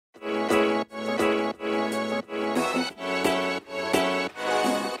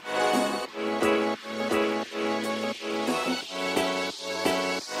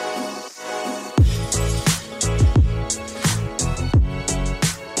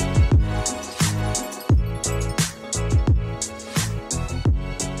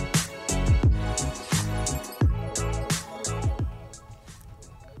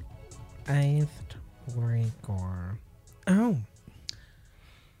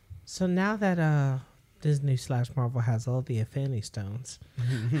So now that Disney / Marvel has all the Infinity Stones,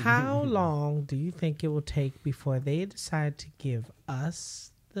 how long do you think it will take before they decide to give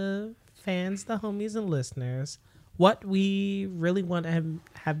us, the fans, the homies and listeners, what we really want to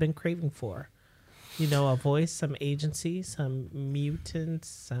have been craving for? You know, a voice, some agency, some mutants,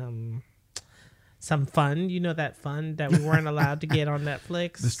 some fun. You know, that fun that we weren't allowed to get on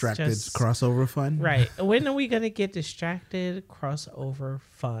Netflix. Distracted crossover fun. Right. When are we going to get distracted crossover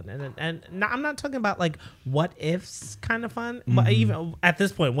fun? And I'm not talking about like what ifs kind of fun, but even at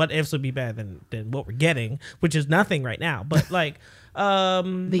this point, what ifs would be better than what we're getting, which is nothing right now. But like,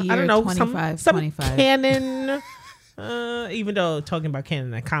 the year I don't know, 25, some 25. canon. Even though talking about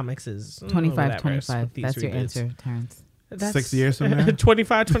canon and comics is 25. That's your answer, Terrence. That's 6 years from now.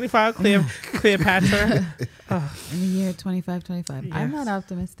 25, Cleopatra. In the year 25. Yes. I'm not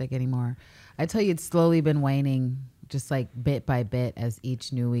optimistic anymore. I tell you, it's slowly been waning, just like bit by bit as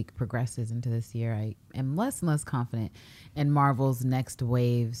each new week progresses into this year. I am less and less confident in Marvel's next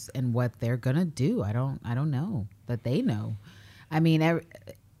waves and what they're gonna do. I don't know that they know. I mean,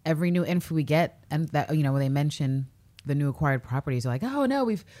 every new info we get, and that when they mention the new acquired properties, are like, oh no,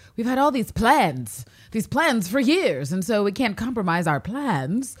 we've had all these plans for years, and so we can't compromise our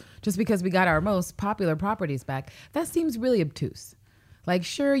plans just because we got our most popular properties back. That seems really obtuse. Like,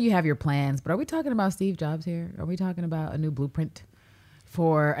 sure, you have your plans, but are we talking about Steve Jobs here? Are we talking about a new blueprint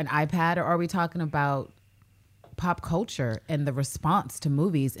for an iPad, or are we talking about pop culture and the response to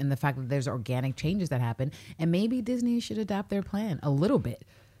movies and the fact that there's organic changes that happen? And maybe Disney should adapt their plan a little bit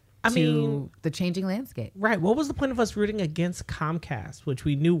to the changing landscape. Right. What was the point of us rooting against Comcast, which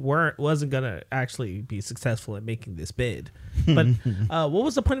we knew wasn't going to actually be successful in making this bid? But what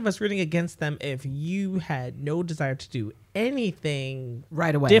was the point of us rooting against them if you had no desire to do anything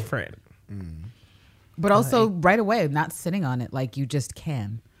right away different? But also right away, not sitting on it like you just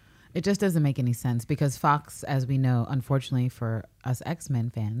can. It just doesn't make any sense because Fox, as we know, unfortunately for us X-Men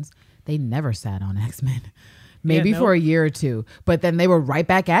fans, they never sat on X-Men. Maybe for a year or two, but then they were right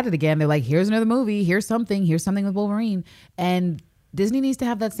back at it again. They're like, here's another movie, here's something with Wolverine. And Disney needs to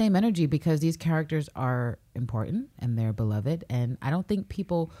have that same energy because these characters are important and they're beloved. And I don't think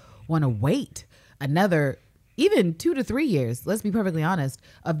people want to wait another, even 2 to 3 years, let's be perfectly honest,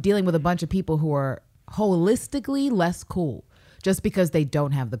 of dealing with a bunch of people who are holistically less cool just because they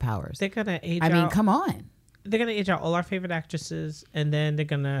don't have the powers. They're going to age out. I mean, come on. They're going to age out all our favorite actresses, and then they're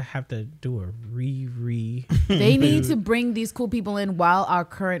going to have to do a re. They need to bring these cool people in while our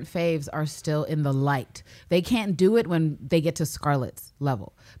current faves are still in the light. They can't do it when they get to Scarlet's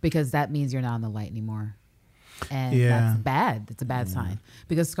level because that means you're not in the light anymore. And that's bad. It's a bad sign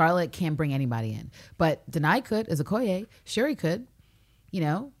because Scarlet can't bring anybody in. But Denai could as Okoye. Shuri could.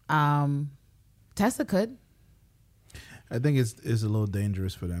 Tessa could. I think it's a little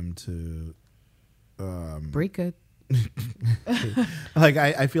dangerous for them to... Brie could. Like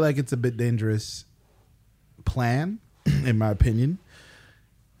I feel like it's a bit dangerous plan, in my opinion,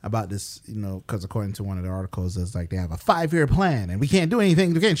 about this, because according to one of the articles, it's like they have a 5-year plan and we can't do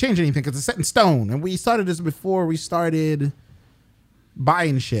anything, we can't change anything because it's set in stone. And we started this before we started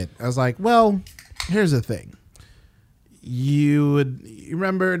buying shit. I was like, well, here's the thing. You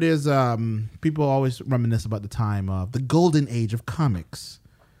remember there's people always reminisce about the time of the golden age of comics,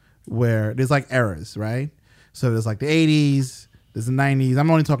 where there's like eras, right? So there's like the 80s, there's the 90s. I'm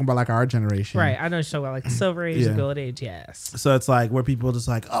only talking about like our generation. Right. I know you're talking about like the Silver Age, the Gold Age, yes. So it's like where people are just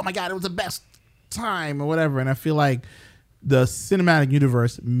like, oh my God, it was the best time or whatever. And I feel like the cinematic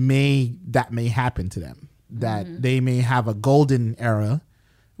universe may happen to them. That they may have a golden era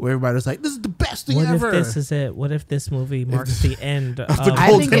where everybody's like, this is the best thing ever. What if this is it? What if this movie marks the end of the I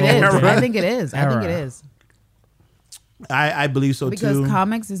think it is. era. I think it is. I think it is. I believe so because too. Because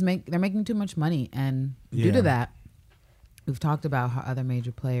comics they're making too much money, and due to that, we've talked about how other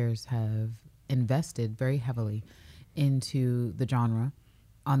major players have invested very heavily into the genre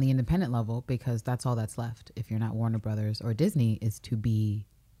on the independent level because that's all that's left. If you're not Warner Brothers or Disney, is to be,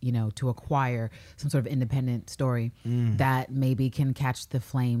 to acquire some sort of independent story that maybe can catch the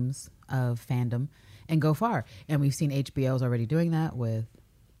flames of fandom and go far. And we've seen HBO's already doing that with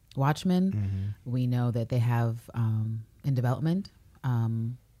Watchmen. We know that they have in development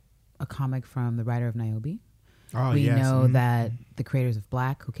a comic from the writer of Niobe. We know that the creators of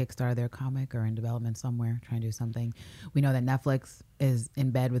Black, who kickstarted their comic, are in development somewhere trying to do something. We know that Netflix is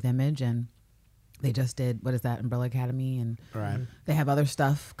in bed with Image, and they just did, what is that, Umbrella Academy, and they have other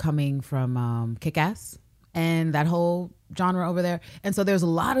stuff coming from Kick-Ass and that whole genre over there. And so there's a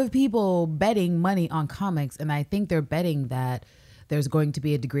lot of people betting money on comics, and I think they're betting that there's going to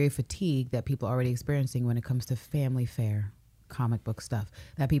be a degree of fatigue that people are already experiencing when it comes to family fare comic book stuff,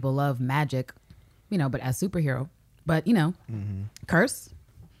 that people love magic, but as superhero, but curse,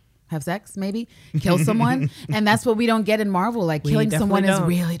 have sex, maybe kill someone. And that's what we don't get in Marvel. Like killing someone is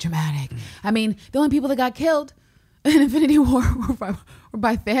really dramatic. I mean, the only people that got killed in Infinity War were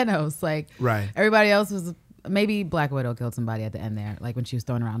by Thanos. Like everybody else was, maybe Black Widow killed somebody at the end there, like when she was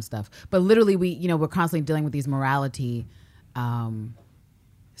throwing around stuff. But literally we're constantly dealing with these morality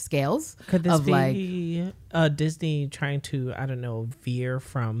scales. Could this be Disney trying to, I don't know, veer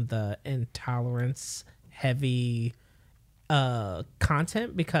from the intolerance heavy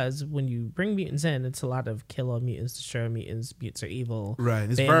content? Because when you bring mutants in, it's a lot of kill all mutants, destroy mutants, mutants are evil. Right.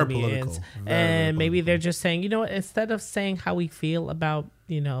 It's very political. And maybe they're just saying, instead of saying how we feel about,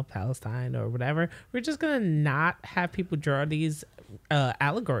 Palestine or whatever, we're just going to not have people draw these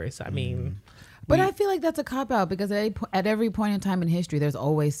allegories. I mean... But I feel like that's a cop-out because at every point in time in history, there's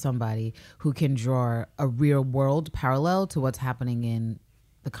always somebody who can draw a real-world parallel to what's happening in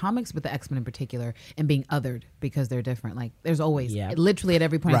the comics, but the X-Men in particular, and being othered because they're different. Like, there's always, literally at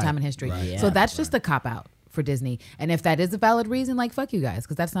every point in time in history. Right. So that's just a cop-out for Disney. And if that is a valid reason, like, fuck you guys,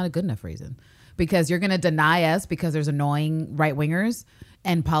 because that's not a good enough reason. Because you're going to deny us because there's annoying right-wingers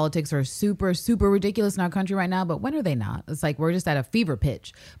and politics are super, super ridiculous in our country right now. But when are they not? It's like we're just at a fever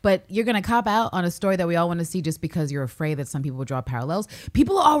pitch. But you're going to cop out on a story that we all want to see just because you're afraid that some people will draw parallels.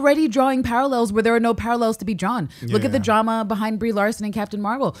 People are already drawing parallels where there are no parallels to be drawn. Yeah. Look at the drama behind Brie Larson and Captain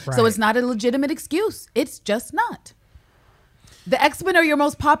Marvel. Right. So it's not a legitimate excuse. It's just not. The X-Men are your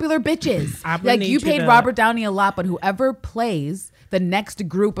most popular bitches. Like, you paid Robert Downey a lot, but whoever plays the next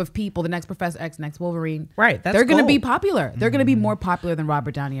group of people, the next Professor X, next Wolverine, right? They're going to be popular. They're going to be more popular than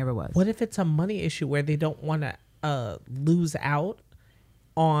Robert Downey ever was. What if it's a money issue where they don't want to lose out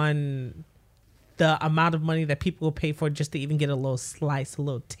on the amount of money that people will pay for just to even get a little slice, a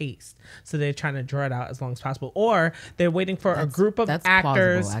little taste? So they're trying to draw it out as long as possible. Or they're waiting for a group of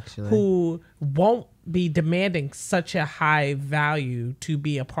actors who won't be demanding such a high value to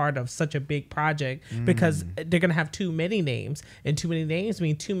be a part of such a big project because they're going to have too many names, and too many names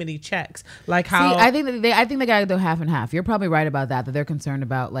mean too many checks. Like how I think they got to do half and half. You're probably right about that they're concerned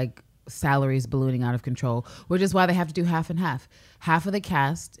about like salaries ballooning out of control, which is why they have to do half and half. Half of the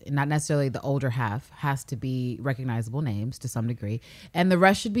cast, not necessarily the older half, has to be recognizable names to some degree, and the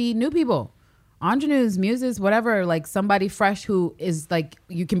rest should be new people. Ingenues, muses, whatever, like somebody fresh who is like,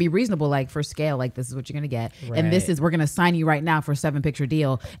 you can be reasonable, like for scale, like this is what you're going to get. Right. And we're going to sign you right now for a 7-picture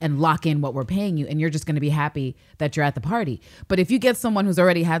deal and lock in what we're paying you. And you're just going to be happy that you're at the party. But if you get someone who's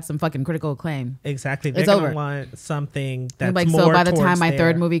already had some fucking critical acclaim. Exactly. They're going to want something that's like, more so by the time my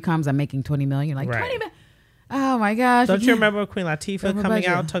third movie comes, I'm making $20 million. Like, right. 20 million. Oh my gosh. Don't you remember Queen Latifah coming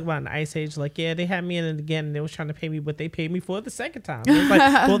out talking about an Ice Age? Like, yeah, they had me in it again and they was trying to pay me what they paid me for the second time. It was like,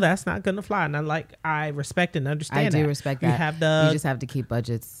 well, that's not going to fly. And I respect and understand that. I do respect that. You just have to keep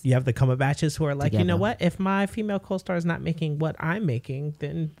budgets. You have the Cumberbatches who are like, you know what? If my female co-star is not making what I'm making,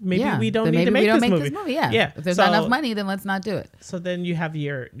 then maybe we don't need to make this movie. Yeah. If there's not enough money, then let's not do it. So then you have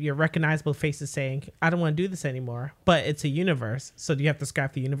your recognizable faces saying, I don't want to do this anymore. But it's a universe. So do you have to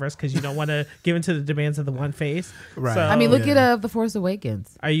scrap the universe because you don't want to give into the demands of the one face? Right. So, I mean, look at The Force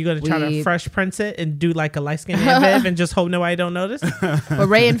Awakens. Are you going to try to Fresh Prince it and do like a light-skinned Viv and just hope nobody don't notice? But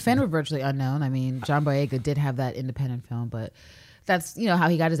Rey and Finn were virtually unknown. I mean, John Boyega did have that independent film, but that's, how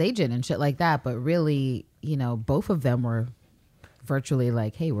he got his agent and shit like that. But really, both of them were virtually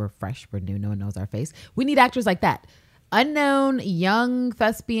like, hey, we're fresh, we're new, no one knows our face. We need actors like that. Unknown, young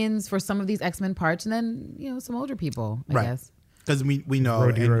thespians for some of these X-Men parts, and then, some older people, I guess. Because we know...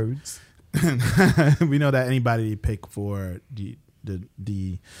 Brody Rhodes. We know that anybody you pick for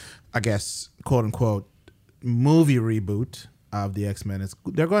the I guess quote unquote movie reboot of the X-Men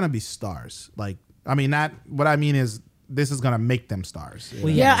they're going to be stars. Like, I mean, not what I mean is this is going to make them stars. Well,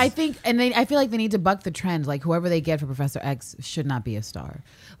 yeah, I think, and I feel like they need to buck the trend. Like, whoever they get for Professor X should not be a star.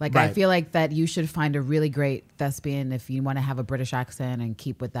 Like, right. I feel like that you should find a really great thespian if you want to have a British accent and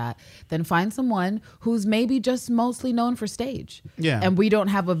keep with that. Then find someone who's maybe just mostly known for stage. Yeah. And we don't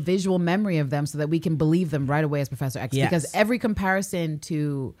have a visual memory of them so that we can believe them right away as Professor X. Yes. Because every comparison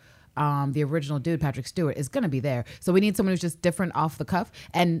to the original dude, Patrick Stewart, is going to be there. So we need someone who's just different off the cuff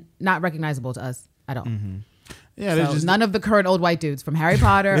and not recognizable to us at all. Mm-hmm. Yeah, so none of the current old white dudes from Harry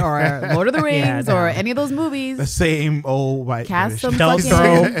Potter or Lord of the Rings or any of those movies. The same old white. Cast some don't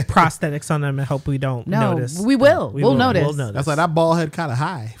throw prosthetics on them and hope we don't notice. We will. We'll notice. That's like that bald head kind of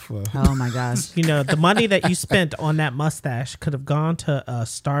high. Oh my gosh. The money that you spent on that mustache could have gone to a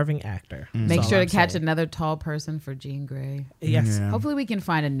starving actor. Make sure to catch another tall person for Jean Grey. Yes. Yeah. Hopefully we can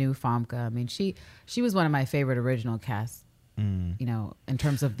find a new Famke. I mean, she was one of my favorite original casts You know, in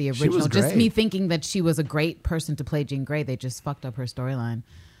terms of the She was original, just great. me thinking that she was a great person to play Jean Grey, they just fucked up her storyline.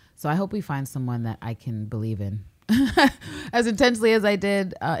 So I hope we find someone that I can believe in as intensely as I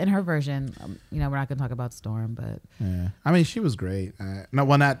did in her version. You know, we're not going to talk about Storm, but Yeah, I mean, she was great. No,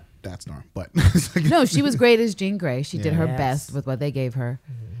 well, not that Storm, but no, she was great as Jean Grey. She did her Yes. best with what they gave her.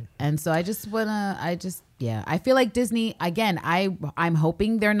 And so I feel like Disney, again, I'm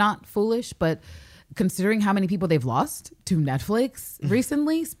hoping they're not foolish, but considering how many people they've lost to Netflix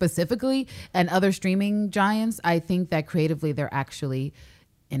recently, specifically, and other streaming giants, I think that creatively they're actually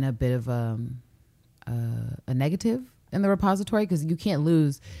in a bit of a negative in the repository, because you can't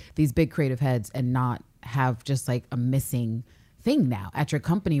lose these big creative heads and not have just like a missing thing now at your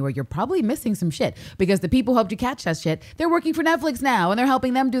company where you're probably missing some shit because the people who helped you catch that shit, they're working for Netflix now and they're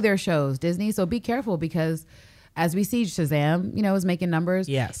helping them do their shows, Disney. So be careful, because as we see, Shazam, you know, is making numbers.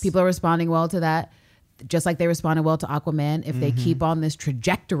 Yes. People are responding well to that. Just like they responded well to Aquaman. If they keep on this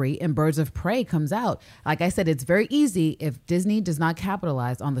trajectory and Birds of Prey comes out, like I said, it's very easy if Disney does not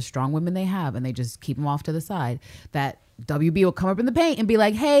capitalize on the strong women they have and they just keep them off to the side, that WB will come up in the paint and be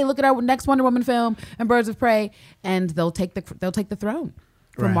like, hey, look at our next Wonder Woman film and Birds of Prey, and they'll take the throne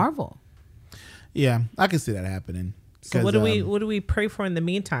from Right. Marvel. yeah, I can see that happening. So what do we pray for in the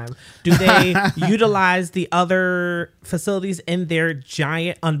meantime? Do they utilize the other facilities in their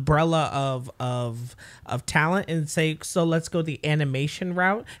giant umbrella of talent and say, so let's go the animation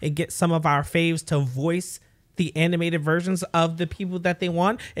route and get some of our faves to voice the animated versions of the people that they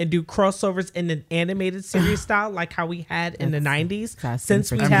want and do crossovers in an animated series style like how we had in the 90s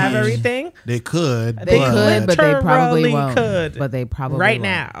since we have everything? They could. They could, but they probably literally won't. could. But they probably right won't.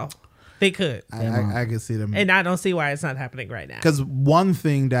 now. They could. I can see them. And I don't see why it's not happening right now. Because one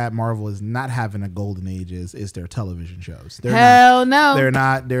thing that Marvel is not having a golden age is their television shows. Hell no.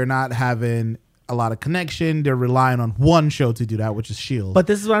 They're not having a lot of connection. They're relying on one show to do that, which is S.H.I.E.L.D. But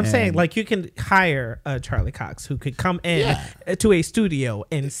this is what I'm saying. And- Like, you can hire Charlie Cox who could come in to a studio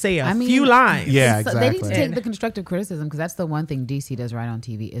and say a I mean, few lines. Yeah, So they need to exactly. take the constructive criticism, because that's the one thing DC does right on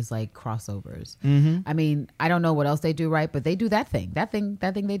TV is like crossovers. I mean, I don't know what else they do right, but they do that thing. That thing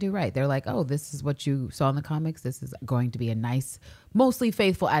they do right. They're like, oh, this is what you saw in the comics. This is going to be a nice, mostly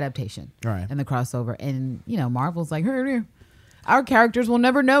faithful adaptation. Right. And the crossover. And, you know, Marvel's like, here. Our characters will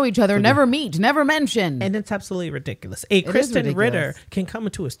never know each other, never meet, never mention. And it's absolutely ridiculous. A is Kristen ridiculous. Ritter can come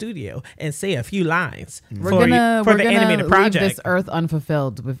into a studio and say a few lines We're for gonna the animated leave project. this earth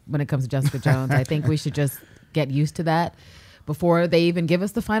unfulfilled when it comes to Jessica Jones. I think we should just get used to that before they even give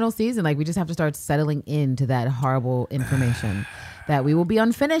us the final season. Like, we just have to start settling into that horrible information that we will be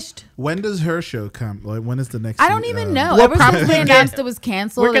unfinished. When does her show come? Like, when is the next? I don't even know. We'll Ever since probably they get- announced it was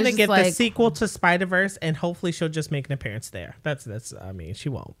canceled, We're gonna it's get just the like, sequel to Spider-Verse, and hopefully she'll just make an appearance there. That's. I mean, she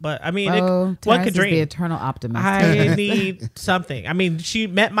won't, but I mean, oh, one Terrence could is the dream. eternal optimist. I need something. I mean, she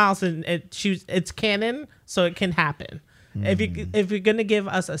met Miles, and it's canon, so it can happen. If you're gonna give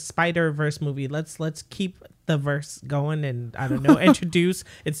us a Spider-Verse movie, let's keep the verse going, and I don't know, introduce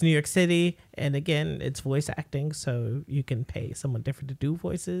it's New York City, and again, it's voice acting, so you can pay someone different to do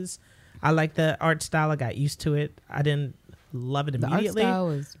voices. I like the art style. I got used to it. I didn't love it The art immediately, style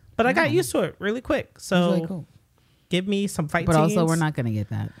is, but I got used to it really quick. it's So really cool. give me some fight But scenes. also, we're not going to get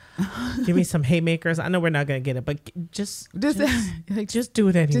that. Give me some haymakers. I know we're not gonna get it, but just Like, just do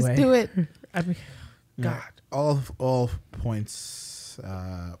it anyway. just do it. I mean, God. All points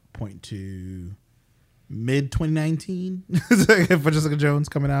point to mid 2019 for Jessica Jones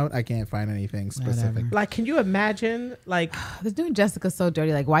coming out. I can't find anything specific. Whatever. Like, can you imagine? Like, They're doing Jessica so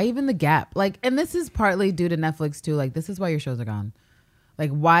dirty. Like, why even the gap? Like, and this is partly due to Netflix too. Like, this is why your shows are gone.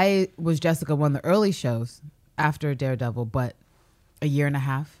 Like, why was Jessica one of the early shows after Daredevil, but a year and a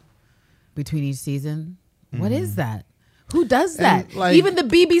half between each season? What is that? Who does that? And, like- Even the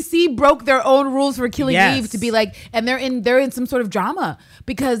BBC broke their own rules for Killing Yes. Eve to be like, and they're in some sort of drama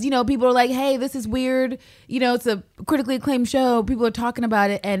because, you know, people are like, hey, this is weird. You know, it's a critically acclaimed show. People are talking about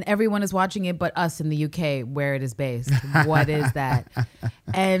it and everyone is watching it but us in the UK where it is based. What is that?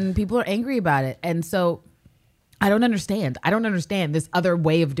 And people are angry about it. And so I don't understand. I don't understand this other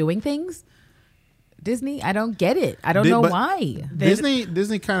way of doing things. Disney, I don't get it. I don't know But why.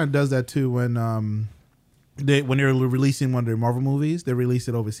 Disney kind of does that too when they're releasing one of their Marvel movies, they release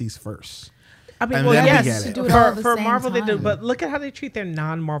it overseas first. I mean, And well, then we yes, get it. Do it all at the for same Marvel they do, time. but look at how they treat their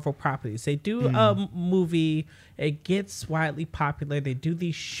non-Marvel properties. They do a movie, it gets widely popular. They do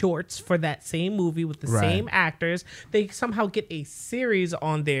these shorts for that same movie with the Right. same actors. They somehow get a series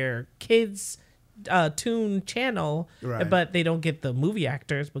on their kids' Toon channel, Right. but they don't get the movie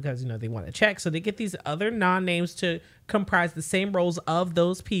actors because, you know, they want to check. So they get these other non-names to comprise the same roles of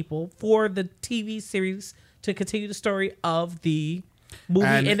those people for the TV series to continue the story of the movie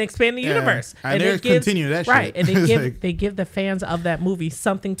and expand the yeah, universe. And they continue that right, shit. and they give the fans of that movie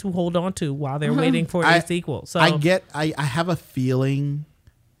something to hold on to while they're waiting for a sequel. So I have a feeling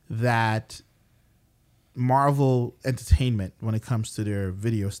that Marvel Entertainment, when it comes to their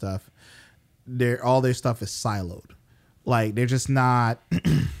video stuff, all their stuff is siloed. Like they're just not.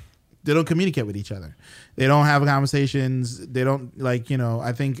 They don't communicate with each other. They don't have conversations. They don't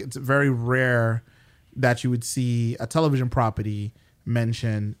I think it's very rare that you would see a television property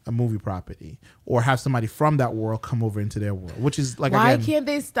mention a movie property or have somebody from that world come over into their world, which is like, why can't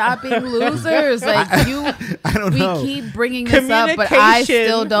they stop being losers? Like I don't know. We keep bringing this up, but I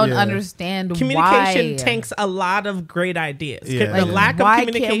still don't understand communication why. tanks a lot of great ideas. Yeah. The lack of why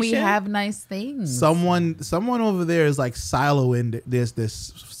communication. Can't we have nice things? Someone over there is like siloing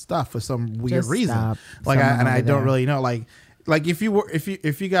this stuff for some weird reason. I don't really know. Like if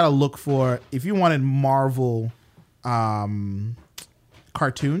you gotta look for, if you wanted Marvel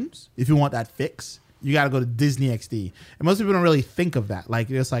cartoons, if you want that fix, you got to go to Disney XD. And most people don't really think of that. Like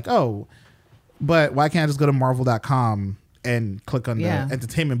it's like, oh, but why can't I just go to marvel.com and click on the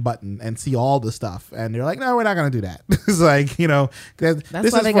entertainment button and see all the stuff? And they're like, no, we're not going to do that. It's like,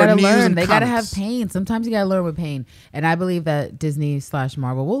 that's why they got to learn. They got to have pain. Sometimes you got to learn with pain. And I believe that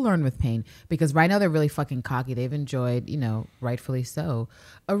Disney/Marvel will learn with pain, because right now they're really fucking cocky. They've enjoyed, rightfully so,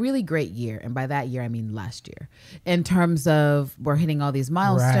 a really great year. And by that year, I mean last year, in terms of we're hitting all these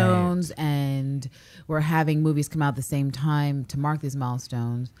milestones and we're having movies come out at the same time to mark these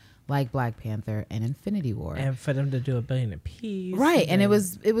milestones, like Black Panther and Infinity War. And for them to do $1 billion apiece. Right. And it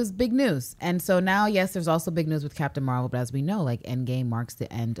was big news. And so now, yes, there's also big news with Captain Marvel. But as we know, like Endgame marks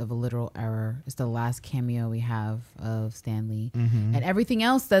the end of a literal era. It's the last cameo we have of Stan Lee. Mm-hmm. And everything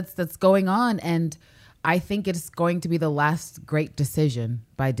else that's going on. And I think it's going to be the last great decision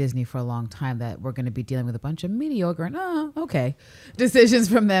by Disney for a long time, that we're going to be dealing with a bunch of mediocre and decisions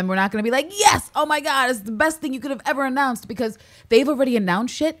from them. We're not going to be like, yes, oh my God, it's the best thing you could have ever announced, because they've already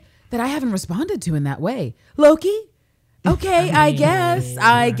announced shit that I haven't responded to in that way. Loki? Okay, I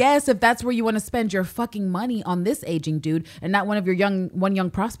guess if that's where you want to spend your fucking money on this aging dude and not one of your young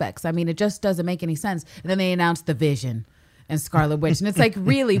prospects. I mean, it just doesn't make any sense. And then they announced The Vision and Scarlet Witch. And it's like,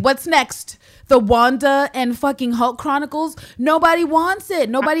 really, what's next? The Wanda and fucking Hulk Chronicles? Nobody wants it.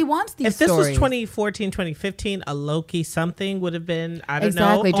 Nobody wants these stories. If this was 2014, 2015, a Loki something would have been, I don't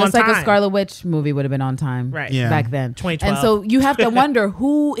know, exactly, just like a Scarlet Witch movie would have been on time back then. 2012. And so you have to wonder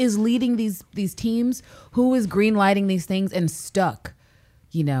who is leading these teams, who is greenlighting these things and stuck,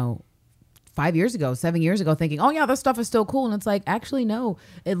 5 years ago, 7 years ago, thinking, oh yeah, this stuff is still cool. And it's like, actually, no,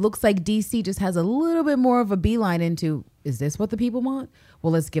 it looks like DC just has a little bit more of a beeline into, is this what the people want?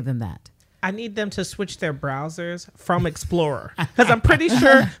 Well, let's give them that. I need them to switch their browsers from Explorer, because I'm pretty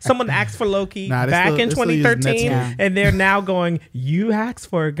sure someone asked for Loki back in 2013, and they're now going, you asked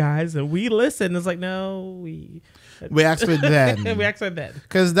for it, guys, and we listened. It's like, no, we asked for it then. We asked for it then.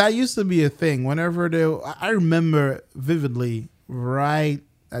 Because that used to be a thing. Whenever I remember vividly, right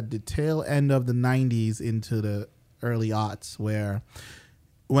at the tail end of the 90s into the early aughts, where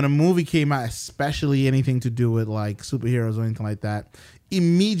when a movie came out, especially anything to do with like superheroes or anything like that,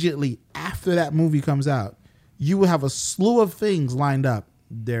 immediately after that movie comes out, you will have a slew of things lined up.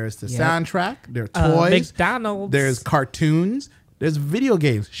 There's the soundtrack, there are toys, McDonald's, there's cartoons, there's video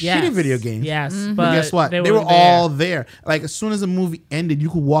games, shitty video games. Yes, but guess what? They were all there. Like as soon as the movie ended, you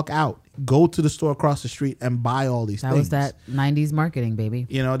could walk out, go to the store across the street, and buy all these things. That was that 90s marketing, baby.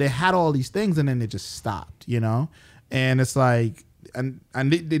 They had all these things, and then they just stopped. And it's like, and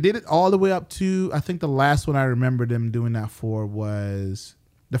they did it all the way up to, I think the last one I remember them doing that for was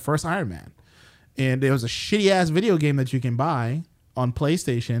the first Iron Man. And there was a shitty ass video game that you can buy on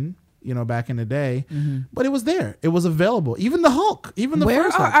PlayStation, back in the day, but it was there. It was available. Even the Hulk, even the Where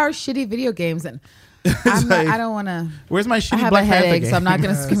first are Hulk. our shitty video games? And I don't want to. Where's my shitty I have Black a Panther headache, game? so I'm not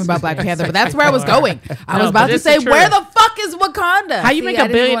going to scream about Black Panther. But that's where I was going. I was about to say, where the fuck is Wakanda? How you make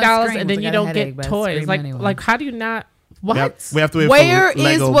 $1 billion and then you don't get toys? Like how do you not? What? We have to wait Where for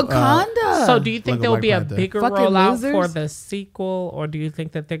is Lego, Wakanda? So do you think Lego there will Black be a Panther. bigger Fucking rollout losers? for the sequel, or do you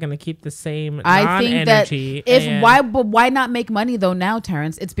think that they're going to keep the same I think that non-energy? why not make money though now,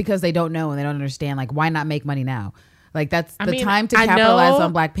 Terrence? It's because they don't know and they don't understand. Like, why not make money now? Like that's the time to capitalize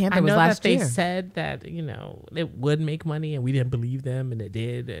on Black Panther was last year. They said that it would make money, and we didn't believe them, and it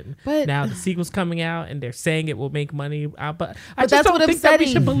did. But now the sequel's coming out, and they're saying it will make money. But I just don't think that we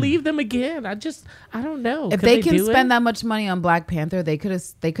should believe them again. I don't know. If they can spend that much money on Black Panther, they could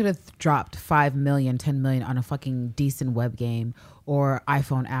have dropped $5 million, $10 million on a fucking decent web game or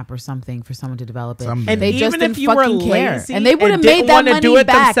iPhone app or something for someone to develop it. And they even just didn't if you were fucking care. lazy And they would have and made didn't that wanna money do it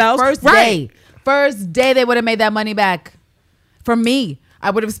back themselves, first right. day. First day they would have made that money back. For me, I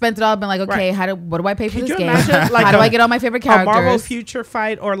would have spent it all and been like, okay, Right. what do I pay for Could this you game? imagine, like, how do I get all my favorite characters? A Marvel future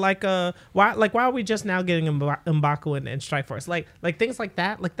fight, or like why are we just now getting M'Baku and Strike Force? Like things like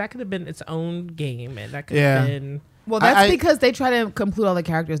that. Like that could have been its own game, and that could have been. Well, that's because they try to complete all the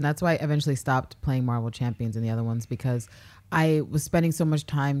characters, and that's why I eventually stopped playing Marvel Champions and the other ones, because I was spending so much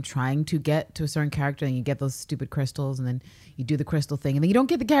time trying to get to a certain character, and you get those stupid crystals, and then you do the crystal thing, and then you don't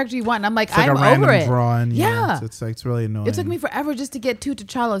get the character you want. And I'm like, I'm over it. Drawing, yeah. It's really annoying. It took me forever just to get 2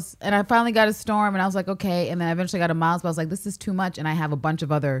 T'Challas, and I finally got a Storm, and I was like, okay. And then I eventually got a Miles, but I was like, this is too much, and I have a bunch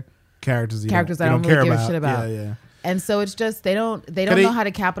of other characters that I don't really give a shit about. Yeah. And so it's just they don't know how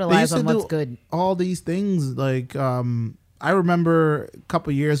to capitalize on what's good. All these things, like I remember a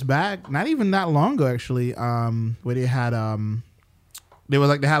couple years back, not even that long ago actually, where they had they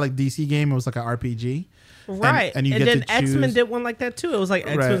had like DC game. It was like an RPG, right? And you and get then to X-Men choose, did one like that too. It was like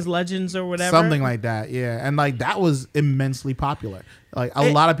X-Men's Legends or whatever, something like that. Yeah, and like that was immensely popular. Like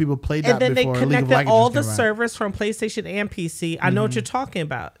a lot of people played that. And then before they League of connected Legends all came the out. servers from PlayStation and PC. I know what you're talking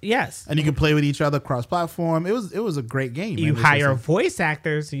about. Yes, and you can play with each other cross-platform. It was a great game. You hire voice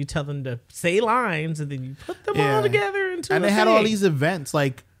actors, and you tell them to say lines, and then you put them all together into. And they had all these events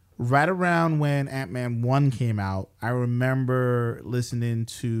like right around when Ant-Man 1 came out. I remember listening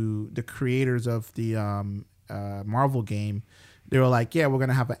to the creators of the Marvel game. They were like, yeah, we're going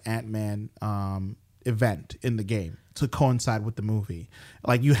to have an Ant-Man event in the game to coincide with the movie.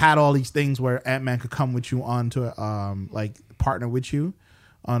 Like you had all these things where Ant-Man could come with you on to like partner with you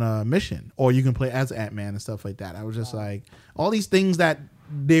on a mission, or you can play as Ant-Man and stuff like that. I was just like, all these things that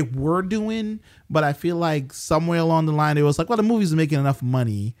they were doing, but I feel like somewhere along the line it was like, well, the movie's making enough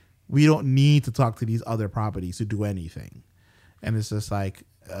money, we don't need to talk to these other properties to do anything. And it's just like,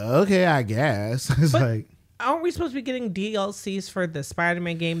 okay, I guess. It's like, aren't we supposed to be getting DLCs for the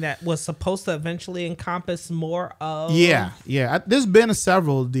Spider-Man game that was supposed to eventually encompass more of? Yeah. There's been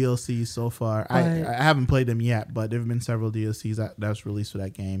several DLCs so far. I haven't played them yet, but there've been several DLCs that was released for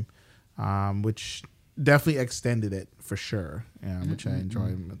that game, which definitely extended it for sure. Which I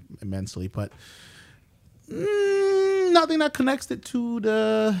enjoy immensely. But nothing that connects it to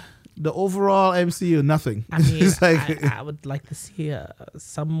the overall MCU. Nothing. I mean, I would like to see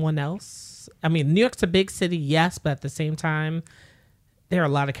someone else. I mean, New York's a big city, yes, but at the same time, there are a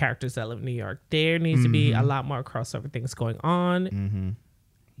lot of characters that live in New York. There needs to be a lot more crossover things going on.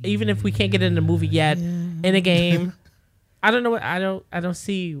 Even if we can't get it in the movie yet, in a game, I don't know. I don't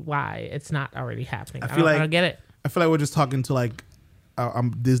see why it's not already happening. I don't get it. I feel like we're just talking to like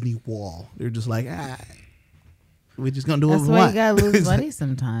Disney Wall. They're just like, we're just gonna do That's what we why want. you gotta lose money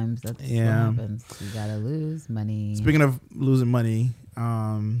sometimes. That's what Yeah. happens. You gotta lose money. Speaking of losing money,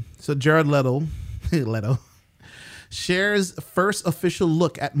 so Jared Leto shares first official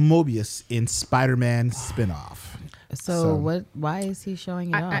look at Mobius in Spider-Man spinoff. So what? Why is he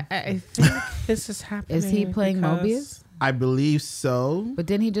showing it off? I think this is happening. Is he playing Mobius? I believe so. But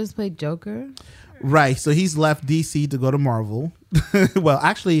didn't he just play Joker? Right. So he's left DC to go to Marvel. Well,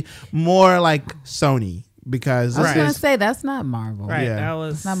 actually, more like Sony. Because I was going to say that's not Marvel. Right, Yeah.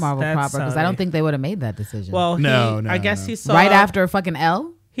 It's not Marvel proper because I don't think they would have made that decision. Well, No, I guess he saw right after fucking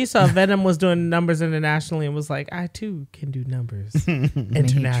L. He saw Venom was doing numbers internationally and was like, I too can do numbers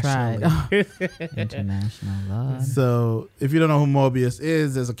internationally. International law. So, if you don't know who Mobius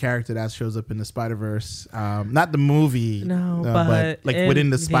is, there's a character that shows up in the Spider-Verse. Not the movie, but like within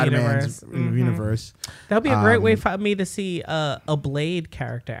the Spider-Man's universe. That'd be a great way for me to see a Blade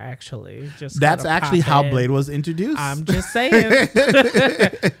character. Actually, That's actually how Blade was introduced. I'm just saying,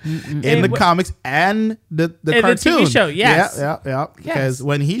 in the comics and the cartoon, the TV show. Yes, yeah. Because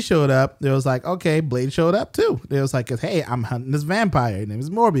when he showed up, there was like, okay, Blade showed up too. There was like, hey, I'm hunting this vampire. His name is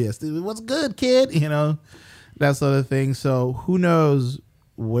Morbius. What's good, kid? You know, that sort of thing. So who knows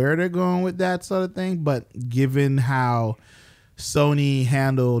where they're going with that sort of thing? But given how Sony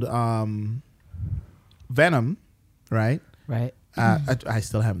handled Venom, right? Right. I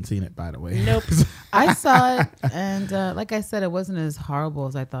still haven't seen it, by the way. Nope. I saw it, and like I said, it wasn't as horrible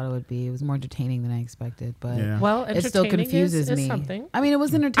as I thought it would be. It was more entertaining than I expected, but Well, it still confuses is me. Something. I mean, it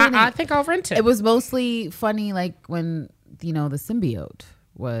was entertaining. I think I'll rent it. It was mostly funny, like when the symbiote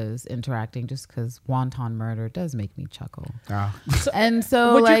was interacting, just because wonton murder does make me chuckle. Oh. And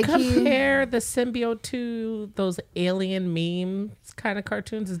so, would like, you compare the symbiote to those alien memes kind of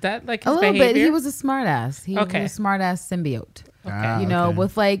cartoons? Is that like his a little behavior? bit? He was a smartass. He Okay. was a smartass symbiote. Okay. You know,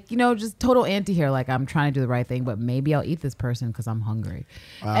 with like, you know, just total anti-hero. Like, I'm trying to do the right thing, but maybe I'll eat this person because I'm hungry.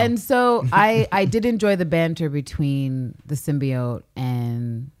 Wow. And so I did enjoy the banter between the symbiote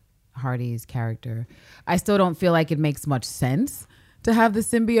and Hardy's character. I still don't feel like it makes much sense to have the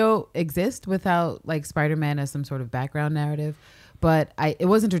symbiote exist without like Spider-Man as some sort of background narrative. But it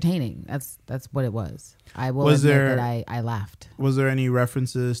was entertaining. That's what it was. I will admit that I laughed. Was there any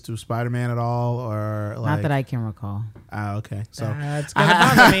references to Spider-Man at all, or like, not that I can recall? Okay, so that's gonna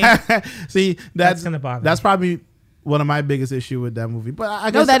bother me. See, that's gonna bother That's me. probably one of my biggest issue with that movie. But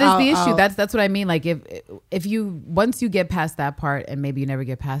I guess that is the issue. That's what I mean. Like if you once you get past that part and maybe you never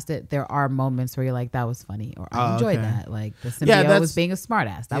get past it, there are moments where you're like, that was funny, or I enjoyed that. Like the symbiote was being a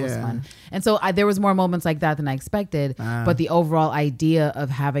smartass. That was fun. And so there was more moments like that than I expected. But the overall idea of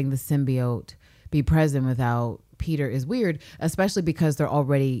having the symbiote be present without Peter is weird, especially because they're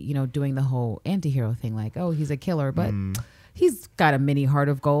already, you know, doing the whole anti-hero thing. Like, oh, he's a killer, but he's got a mini heart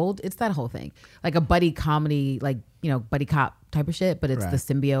of gold. It's that whole thing. Like a buddy comedy, like, you know, buddy cop type of shit, but it's the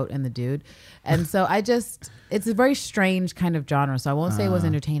symbiote and the dude. And so it's a very strange kind of genre. So I won't say it was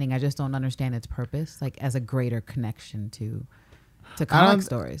entertaining. I just don't understand its purpose, like as a greater connection to comic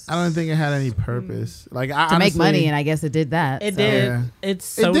stories. I don't think it had any purpose. Like to honestly, make money, and I guess it did that. It so. did. Yeah.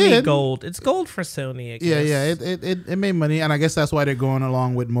 It's It Sony did. gold. It's gold for Sony, I guess. Yeah. It made money, and I guess that's why they're going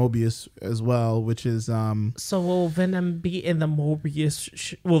along with Mobius as well, which is So will Venom be in the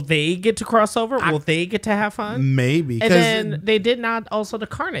Mobius? Will they get to cross over? Will they get to have fun? maybe. And then they did not also the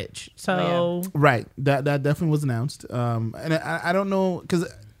Carnage. So Right. That definitely was announced. And I don't know, because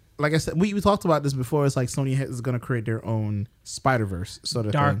like I said, we talked about this before. It's like Sony is going to create their own Spider-Verse sort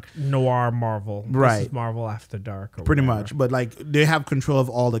of dark thing. noir Marvel. Right. This is Marvel After Dark. Or Pretty whatever. much. But like they have control of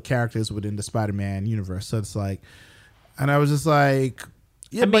all the characters within the Spider-Man universe. So it's like, and I was just like,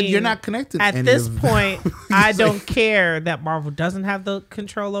 yeah, but you're not connected. At this point, I don't care that Marvel doesn't have the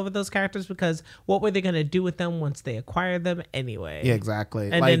control over those characters, because what were they going to do with them once they acquired them anyway? Yeah, exactly.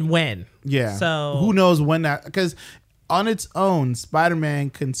 And like, then when? Yeah. So who knows when that, because on its own, Spider-Man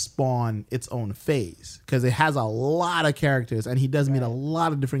can spawn its own phase, because it has a lot of characters, and he does meet a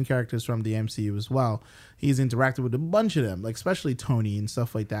lot of different characters from the MCU as well. He's interacted with a bunch of them, like especially Tony and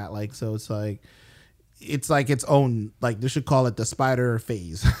stuff like that. Like, so it's like its own, like they should call it the Spider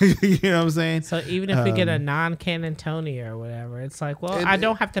phase. You know what I'm saying? So even if we get a non-canon Tony or whatever, it's like, well, I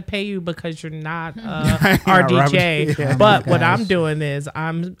don't have to pay you because you're not RDJ. Yeah. But Oh my what I'm gosh. doing is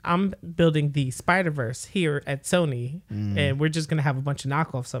I'm building the Spider-Verse here at Sony, and we're just gonna have a bunch of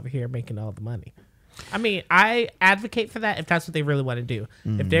knockoffs over here making all the money. I mean, I advocate for that if that's what they really want to do.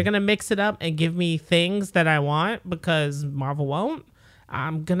 If they're gonna mix it up and give me things that I want because Marvel won't,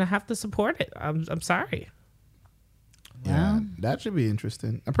 I'm gonna have to support it. I'm sorry. Yeah, that should be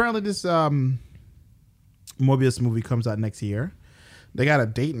interesting. Apparently, this Mobius movie comes out next year. They got a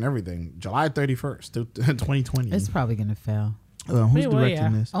date and everything, July 31st, 2020. It's probably gonna fail. Who's Well, directing yeah.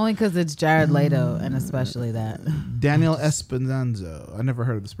 this? Only because it's Jared Leto, and especially that. Daniel Espinanzo. I never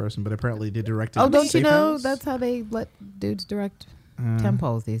heard of this person, but apparently they directed. Oh, don't you Safe know House. that's how they let dudes direct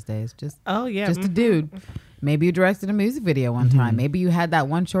tempos these days? Just Oh yeah, just a dude. Maybe you directed a music video one time. Maybe you had that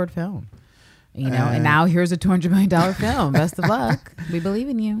one short film. You know, and now here's a $200 million film. Best of luck. We believe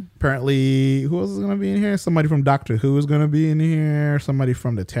in you. Apparently, who else is going to be in here? Somebody from Doctor Who is going to be in here. Somebody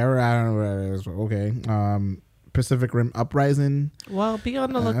from The Terror. I don't know what it is. Okay. Pacific Rim Uprising. Well, be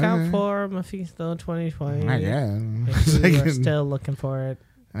on the lookout for Mephisto 2020. Yeah. If you are still looking for it.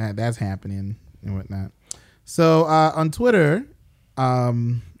 That's happening and whatnot. So on Twitter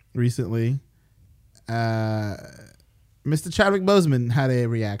recently, Mr. Chadwick Boseman had a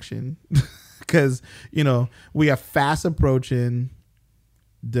reaction because, you know, we are fast approaching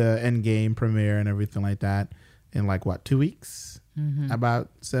the Endgame premiere and everything like that in like, what, 2 weeks? About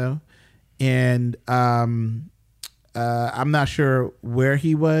so. And I'm not sure where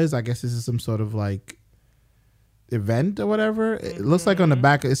he was. I guess this is some sort of like event or whatever. It looks like on the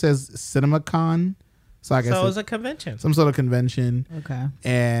back it says CinemaCon. So I guess So it was a convention. some sort of convention. Okay.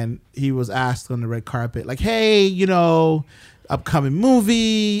 And he was asked on the red carpet, like, hey, you know, upcoming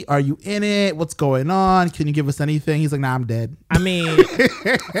movie, are you in it? What's going on? Can you give us anything? He's like, nah, I'm dead. I mean,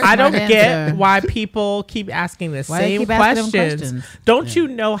 I don't Smart get answer. why people keep asking the Why they same keep asking them questions. questions? Don't you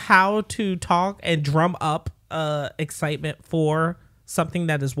know how to talk and drum up excitement for something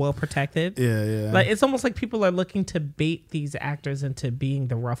that is well protected. Yeah. Like it's almost like people are looking to bait these actors into being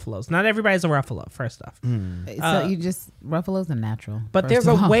the Ruffalos. Not everybody's a Ruffalo, first off. So you just Ruffalo's a natural. But there's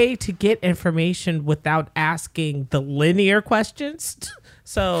a way to get information without asking the linear questions.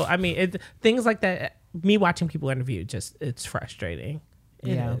 So I mean, things like that. Me watching people interview, it's frustrating.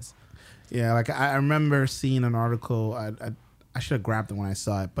 It is. Yeah, like I remember seeing an article. I should have grabbed it when I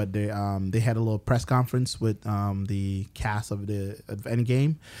saw it, but they had a little press conference with the cast of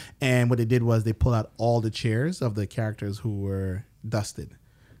Endgame, and what they did was they pulled out all the chairs of the characters who were dusted,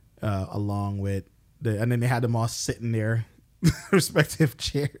 along with and then they had them all sitting there, respective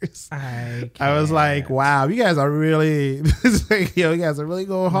chairs. I was like, wow, you guys are really, you guys are really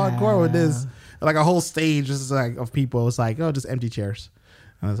going hardcore with this. Like a whole stage just like of people. It's like, oh, just empty chairs.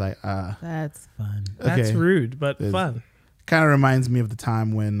 And I was like, that's fun. That's rude, but fun. Kind of reminds me of the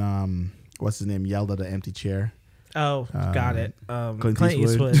time when what's his name yelled at an empty chair. Oh, got it. Clint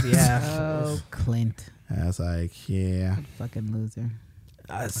Eastwood. Yeah. Oh, Clint. I was like, yeah, fucking loser.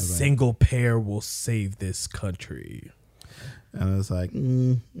 A single pair will save this country. And I was like,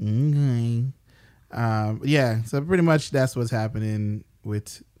 okay. Yeah. So pretty much that's what's happening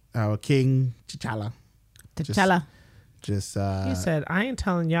with our King T'Challa. Just he said, I ain't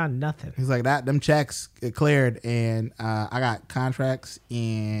telling y'all nothing. He's like, them checks get cleared, and I got contracts,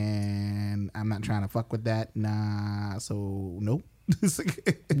 and I'm not trying to fuck with that. Nah, so nope.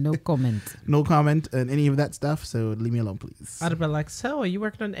 No comment. No comment on any of that stuff. So leave me alone, please. I'd have been like, so are you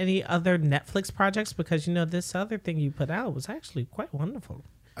working on any other Netflix projects? Because this other thing you put out was actually quite wonderful.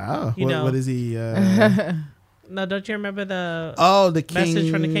 Oh, what is he? No, don't you remember the King,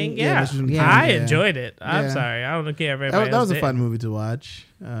 Message from the King? Yeah, I enjoyed it. I'm sorry, I don't care if everybody that was else a fun movie to watch.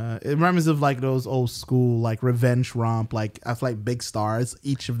 It reminds me of like those old school like revenge romp. Like I feel like big stars,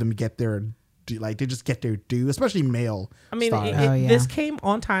 each of them get their they just get their due, especially male. I mean, stars. This came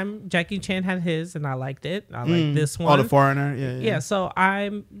on time. Jackie Chan had his, and I liked it. I like this one. Oh, The Foreigner. Yeah. So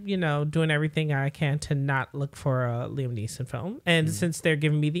I'm doing everything I can to not look for a Liam Neeson film, and since they're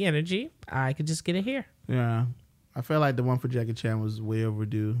giving me the energy, I could just get it here. Yeah. I feel like the one for Jackie Chan was way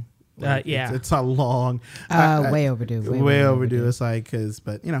overdue. Like, it's a long, way overdue. Way overdue. It's like,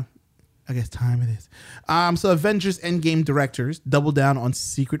 but I guess time it is. So Avengers Endgame directors double down on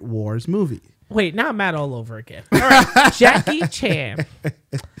Secret Wars movie. Wait, now I'm mad all over again. All right, Jackie Chan.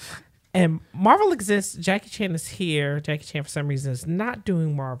 And Marvel exists. Jackie Chan is here. Jackie Chan, for some reason, is not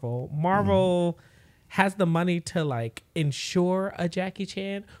doing Marvel. Marvel has the money to like insure a Jackie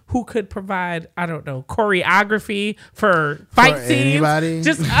Chan who could provide, I don't know, choreography for fight scenes. Anybody? I'm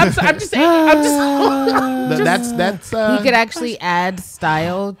just saying. That's he could actually add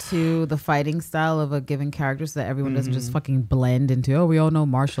style to the fighting style of a given character so that everyone doesn't just fucking blend into, we all know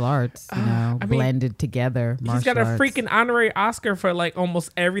martial arts, blended together. He's got a freaking honorary Oscar for like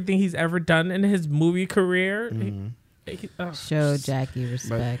almost everything he's ever done in his movie career. Show Jackie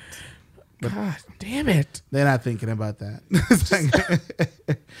respect. God damn it. They're not thinking about that.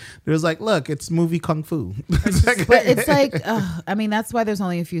 It was like, look, it's movie Kung Fu. But it's like, that's why there's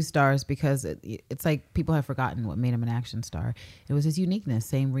only a few stars, because it's like people have forgotten what made him an action star. It was his uniqueness.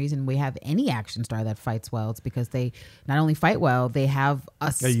 Same reason we have any action star that fights well. It's because they not only fight well, they have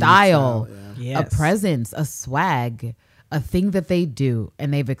a style, a presence, a swag, a thing that they do,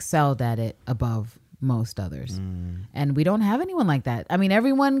 and they've excelled at it above most others. And we don't have anyone like that. I mean,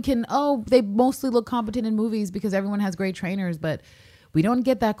 everyone can, they mostly look competent in movies because everyone has great trainers, but we don't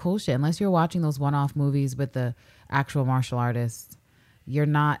get that cool shit unless you're watching those one-off movies with the actual martial artists. You're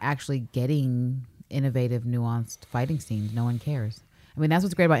not actually getting innovative, nuanced fighting scenes. No one cares. I mean, that's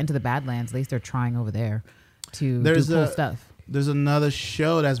what's great about Into the Badlands. At least they're trying over there to do cool stuff. There's another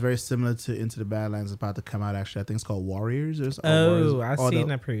show that's very similar to Into the Badlands about to come out, actually. I think it's called Warriors. I've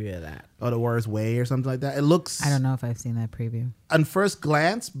seen a preview of that. Or The Warriors Way or something like that. It looks... I don't know if I've seen that preview. On first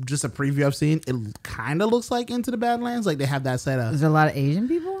glance, just a preview I've seen, it kind of looks like Into the Badlands. Like they have that set up. Is there a lot of Asian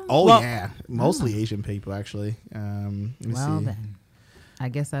people? Yeah. Mostly Asian people, actually. Then. I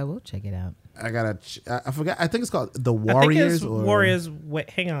guess I will check it out. I forgot. I think it's called The Warriors. Warriors Way.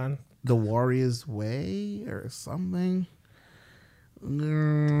 Hang on. The Warriors Way or something.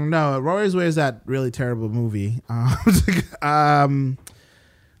 No, Warriors Way is that really terrible movie. Lord,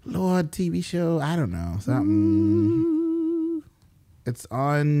 TV show. I don't know. Something. It's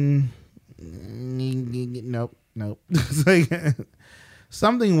on. Nope. It's like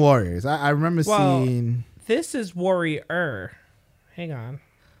something Warriors. I remember seeing. This is Warrior. Hang on.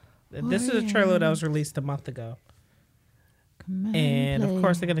 This is a trailer that was released a month ago. And of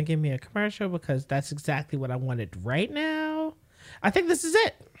course, they're going to give me a commercial because that's exactly what I wanted right now. I think this is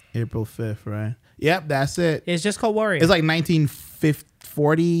it. April 5th, right? Yep, that's it. It's just called Warrior. It's like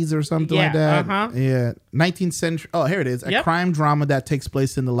 1940s or something like that. Uh-huh. Yeah, 19th century. Oh, here it is. A crime drama that takes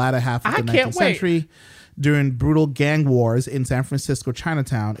place in the latter half of the 19th century during brutal gang wars in San Francisco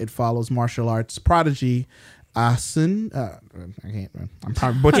Chinatown. It follows martial arts prodigy Sun. I'm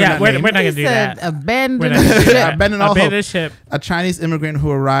probably butchering that we're name. not gonna do that. Abandon ship. A Chinese immigrant who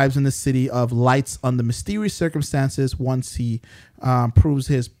arrives in the city of lights under mysterious circumstances once he proves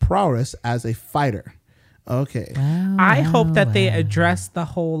his prowess as a fighter. Okay. Wow, I hope that they address the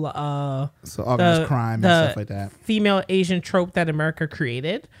whole So organized crime and stuff like that. Female Asian trope that America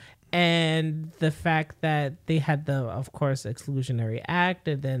created. And the fact that they had the, of course, Exclusionary Act,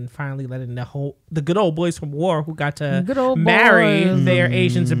 and then finally letting the good old boys from war who got to marry their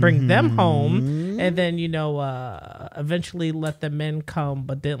Asians and bring them home, and then eventually let the men come,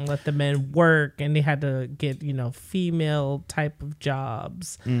 but didn't let the men work, and they had to get female type of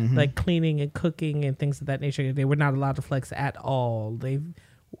jobs like cleaning and cooking and things of that nature. They were not allowed to flex at all. They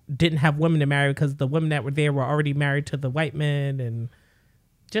didn't have women to marry because the women that were there were already married to the white men, and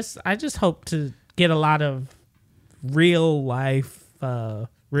I just hope to get a lot of real life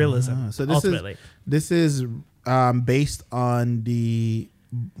realism. So this is based on the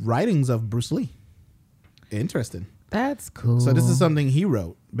writings of Bruce Lee. Interesting. That's cool. So this is something he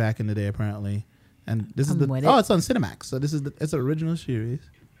wrote back in the day, apparently, and this is it's on Cinemax. So this is it's an original series.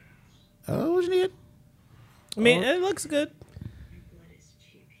 Oh, what you need? I mean, it looks good.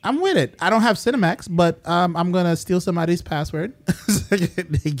 I'm with it. I don't have Cinemax, but I'm gonna steal somebody's password so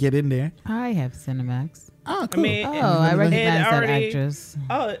they get in there. I have Cinemax. Oh, cool. I recognize that actress.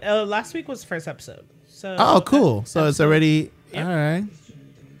 Oh, last week was the first episode. So. Oh, cool. So it's already all right.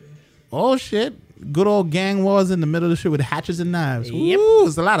 Oh shit! Good old gang wars in the middle of the shit with hatchets and knives. Yep. Ooh,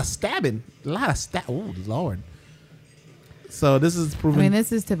 it's a lot of stabbing. Oh, Lord. So this is proving. I mean,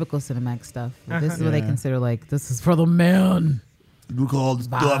 this is typical Cinemax stuff. This is what they consider this is for the man. I think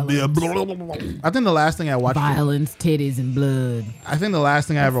the last thing I watched violence, titties, and blood. I think the last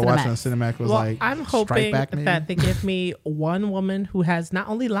thing I ever watched on Cinemax was I'm hoping that they give me one woman who has not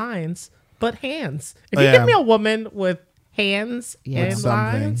only lines but hands. If you give me a woman with hands and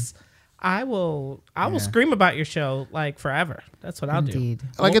lines, I will scream about your show like forever. That's what I'll do.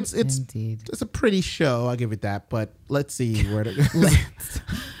 Like it's a pretty show. I'll give it that. But let's see where it goes.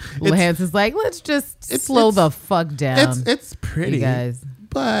 Lance is like, let's just slow the fuck down. It's pretty, you guys,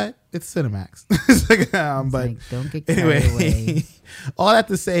 but it's Cinemax. But don't get carried away. All that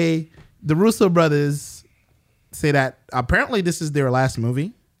to say, the Russo brothers say that apparently this is their last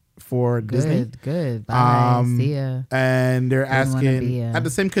movie for Disney. Good. Bye. See ya. And they're asking at the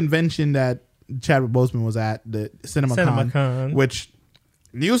same convention that Chadwick Boseman was at, the CinemaCon, which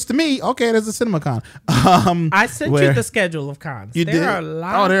news to me. Okay, there's a CinemaCon. I sent you the schedule of cons. There are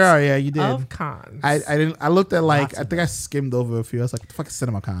lots. Oh, there are. Yeah, you did. Of cons. I didn't. I looked at I think I skimmed over a few. I was like, "What the fuck is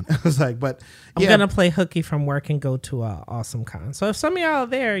CinemaCon?" I was like, "But I'm gonna play hooky from work and go to a awesome con. So if some of y'all are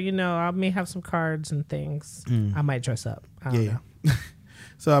there, I may have some cards and things. I might dress up. I don't know.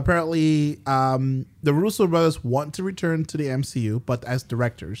 So apparently, the Russo brothers want to return to the MCU, but as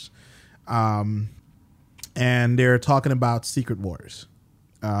directors, and they're talking about Secret Wars.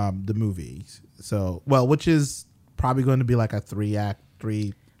 The movies, which is probably going to be like a 3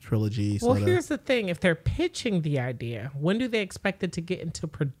 trilogy. Well, here's the thing: if they're pitching the idea, when do they expect it to get into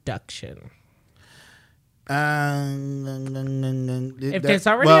production? If there's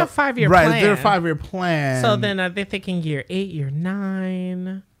already a 5-year plan, right? There's a 5-year plan. So then are they thinking year 8, year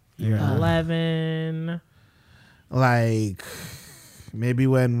 9, year 11? Like maybe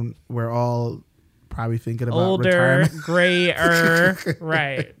when we're all probably thinking about older, retirement. grayer,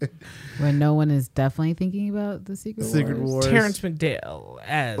 right? When no one is definitely thinking about the Secret Wars. Terrence McDale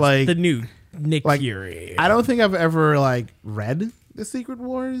as the new Nick Fury. I don't think I've ever read the Secret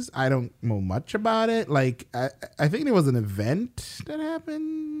Wars. I don't know much about it. I think there was an event that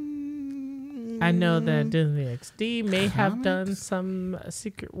happened. I know that Disney XD may have done some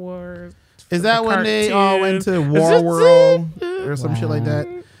Secret Wars. Is that when they all went to War World or some shit like that?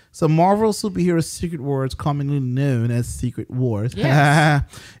 So Marvel Superhero Secret Wars, commonly known as Secret Wars, is a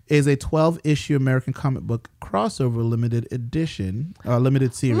 12-issue American comic book crossover limited edition,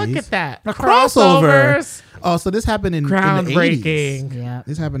 limited series. Look at that. Crossovers. Oh, so this happened in the 80s. Groundbreaking. Yeah.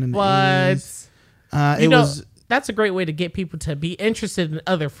 This happened in the 80s. that's a great way to get people to be interested in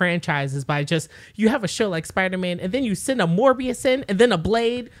other franchises by just, you have a show like Spider-Man and then you send a Morbius in and then a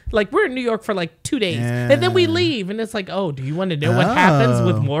Blade. Like, we're in New York for like 2 days and then we leave and it's like, oh, do you want to know what happens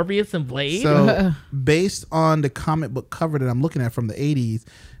with Morbius and Blade? So based on the comic book cover that I'm looking at from the 80s,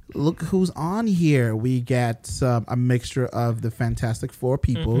 look who's on here. We got a mixture of the Fantastic Four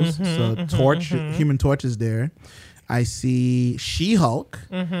peoples. So Human Torch is there. I see She-Hulk.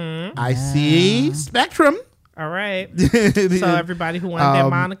 I see Spectrum. All right. So everybody who wanted their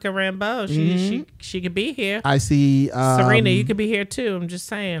Monica Rambeau, she could be here. I see Serena, you could be here too. I'm just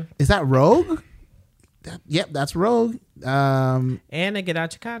saying. Is that Rogue? Yep, that's Rogue. Anna, get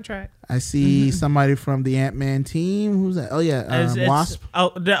out your contract. I see somebody from the Ant-Man team. Who's that? Oh yeah, Wasp.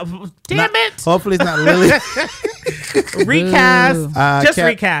 Damn it! Hopefully it's not Lily. Recast. Just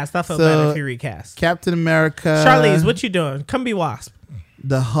recast. I feel better if you recast. Captain America. Charlize, what you doing? Come be Wasp.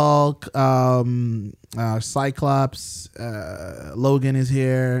 The Hulk. Cyclops. Logan is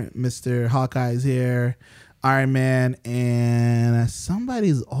here. Mr. Hawkeye is here. Iron Man, and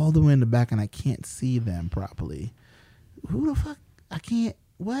somebody's all the way in the back and I can't see them properly. Who the fuck? I can't.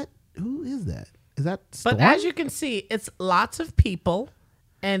 What? Who is that? Is that Storm? But as you can see, it's lots of people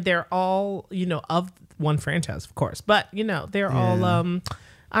and they're all, of one franchise, of course. But, they're all,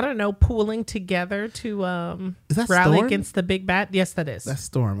 I don't know, pooling together to is that rally Storm? against the big bad. Yes, that is. That's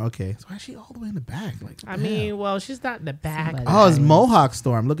Storm. Okay. So why is she all the way in the back? Like, I mean, well, she's not in the back. Oh, it's Mohawk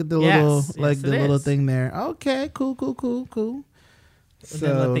Storm. Look at the little, yes, the little thing there. Okay, cool. So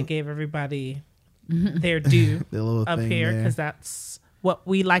then look, they gave everybody their due the little up thing here there. because that's what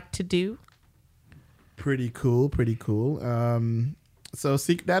we like to do. Pretty cool. So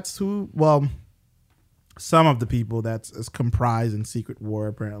that's who. Well, some of the people that's comprised in Secret War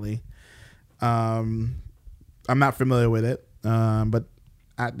apparently. I'm not familiar with it, but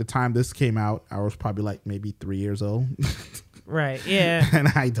at the time this came out, I was probably like maybe 3 years old. Right. Yeah. And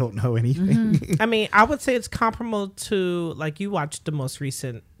I don't know anything. I mean, I would say it's comparable to, like, you watched the most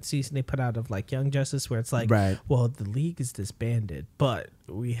recent season they put out of like Young Justice, where it's like, right. Well, the league is disbanded, but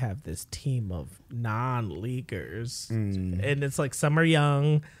we have this team of non-leaguers, and it's like some are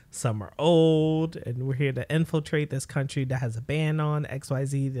young, some are old, and we're here to infiltrate this country that has a ban on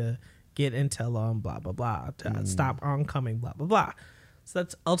XYZ to get intel on blah blah blah to stop oncoming blah blah blah. So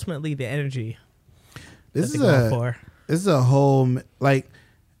that's ultimately the energy. This is a whole, like,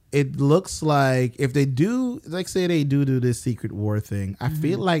 it looks like if they do, like, say they do this Secret War thing, I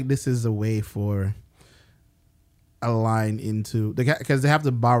feel like this is a way for a line into, because they have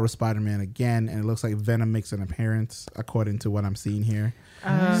to borrow Spider-Man again, and it looks like Venom makes an appearance according to what I'm seeing here.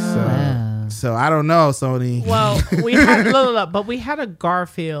 So I don't know, Sony. Well, we had but we had a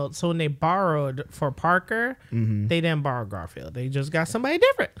Garfield. So when they borrowed for Parker, they didn't borrow Garfield. They just got somebody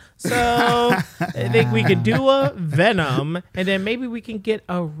different. So I think we could do a Venom, and then maybe we can get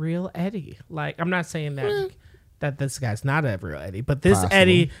a real Eddie. Like, I'm not saying that this guy's not a real Eddie, but this Possible.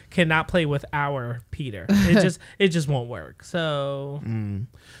 Eddie cannot play with our Peter. It just won't work. So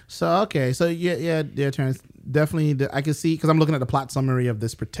Okay, so yeah, Terrence, definitely I can see, because I'm looking at the plot summary of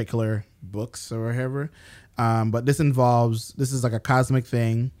this particular books or whatever. But this is like a cosmic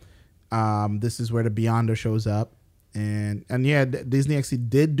thing. This is where the Beyonder shows up, and yeah, Disney actually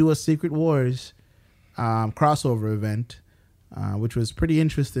did do a Secret Wars crossover event, which was pretty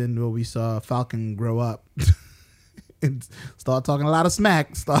interesting, where we saw Falcon grow up. And start talking a lot of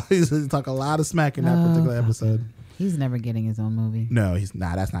smack. Talk a lot of smack in that particular episode. He's never getting his own movie. No, he's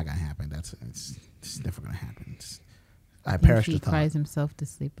not. That's not gonna happen. It's never gonna happen. I perish the He thought. cries himself to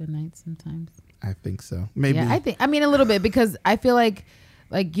sleep at night sometimes. I think so. Maybe. Yeah, I mean a little bit, because I feel like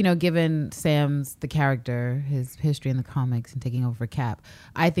given Sam's the character, his history in the comics and taking over for Cap,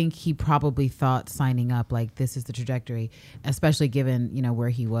 I think he probably thought signing up like this is the trajectory, especially given where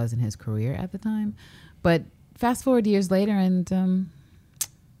he was in his career at the time. But fast forward years later, and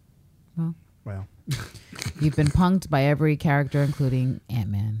well, you've been punked by every character, including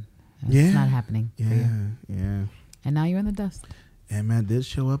Ant-Man. It's not happening for you. Yeah. And now you're in the dust. Ant-Man did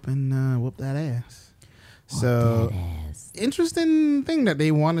show up and whoop that ass. So interesting thing that they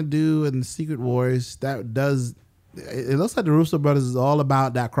want to do in Secret Wars. It looks like the Russo brothers is all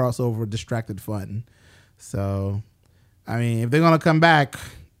about that crossover distracted fun. So, I mean, if they're gonna come back,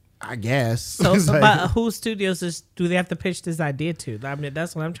 I guess. So but whose studios do they have to pitch this idea to? I mean,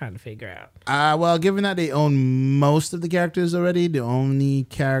 that's what I'm trying to figure out. Well, given that they own most of the characters already, the only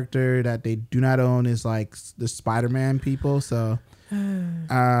character that they do not own is like the Spider-Man people. So,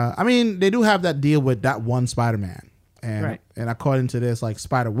 I mean, they do have that deal with that one Spider-Man, and according to this, like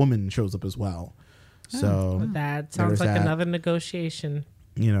Spider-Woman shows up as well. So that sounds like another negotiation.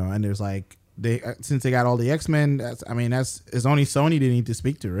 And there's like they since they got all the X-Men, that's it's only Sony they need to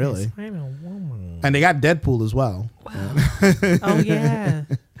speak to, really. Spider-Woman. And they got Deadpool as well. Wow. Oh yeah.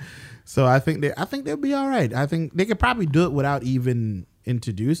 So I think they'll be all right. I think they could probably do it without even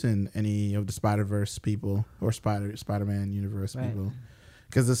introducing any of the Spider-Verse people or Spider-Man universe people,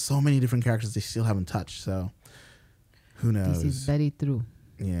 because there's so many different characters they still haven't touched. So who knows? This is Betty through.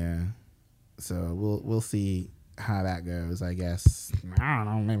 Yeah. So we'll see how that goes, I guess. I don't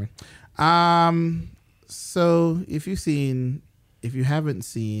know, maybe. So if you haven't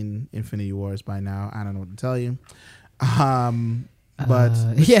seen Infinity Wars by now, I don't know what to tell you. But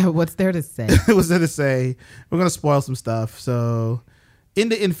yeah, what's there to say? what's there to say? We're gonna spoil some stuff. So in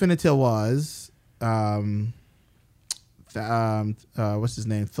the Infinity Wars, what's his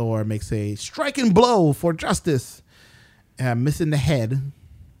name? Thor makes a striking blow for justice, missing the head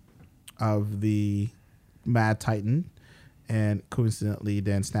of the Mad Titan, and coincidentally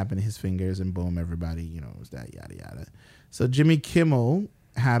then snapping his fingers, and boom, everybody knows that, yada yada. So Jimmy Kimmel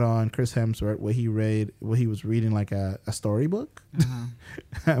had on Chris Hemsworth where he was reading like a storybook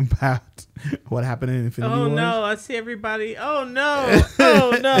about what happened in Infinity Wars. Oh no, I see everybody. Oh no.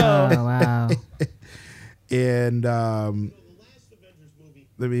 Oh no. Oh wow. And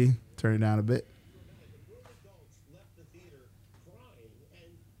let me turn it down a bit.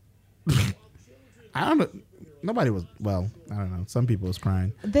 I don't know. Nobody was, I don't know. Some people was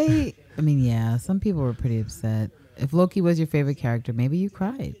crying. Some people were pretty upset. If Loki was your favorite character, maybe you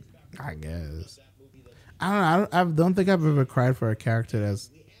cried. I guess. I don't know. I don't think I've ever cried for a character that's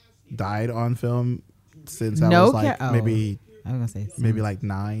died on film since I was like maybe I was gonna say maybe like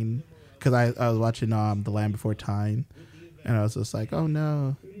 9, because I was watching The Land Before Time, and I was just like, oh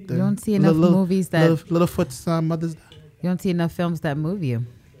no. You don't see enough movies that Littlefoot's mothers. You don't see enough films that move you.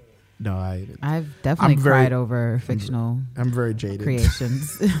 No, I've definitely cried over fictional. I'm very jaded.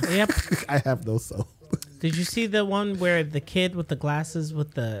 Creations. Yep. I have no soul. Did you see the one where the kid with the glasses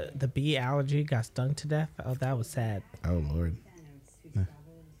with the bee allergy got stung to death? Oh, that was sad. Oh Lord.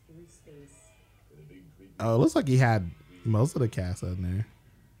 Oh, it looks like he had most of the cast on there.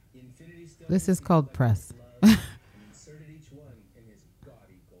 This is called press.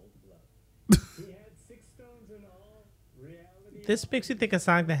 This makes you think of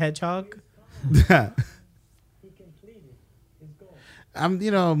Sonic the Hedgehog.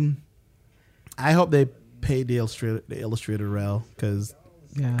 I hope they pay the illustrator well, because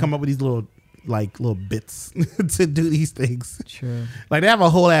come up with these little bits to do these things. True. Like they have a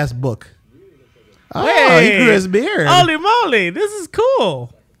whole ass book. Oh, hey, he grew his beard. Holy moly, this is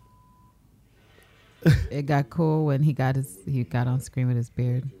cool. It got cool when he got on screen with his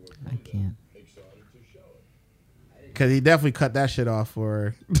beard. I can't. Because he definitely cut that shit off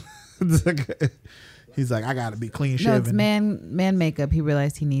for. He's like, I gotta be clean shaven. No, it's man makeup. He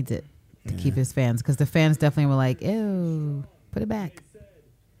realized he needs it to keep his fans, because the fans definitely were like, ew, put it back.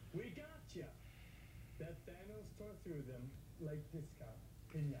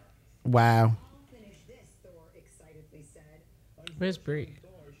 Wow. Where's Brie?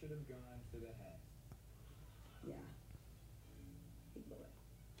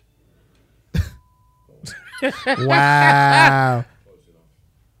 Wow.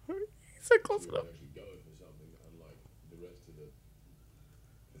 He said close enough.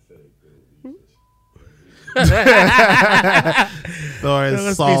 Thor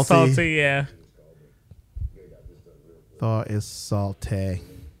is salty. Salty, yeah. Thor is salty.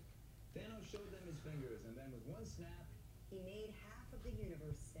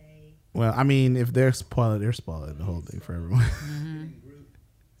 Well, I mean, if they're spoiling the whole thing for everyone. Mm-hmm.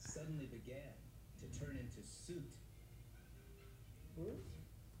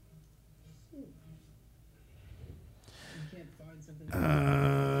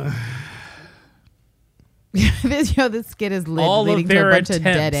 This skit is leading to a bunch of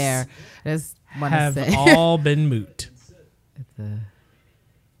dead air. I just want to say, all been moot.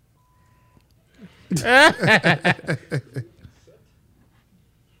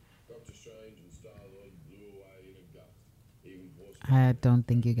 I don't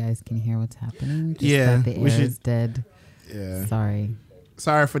think you guys can hear what's happening. Just Yeah, that the air is dead. Yeah.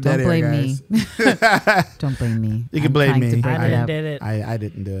 Sorry for dead Don't air, blame guys. Me. Don't blame me. You can blame me. I did it. I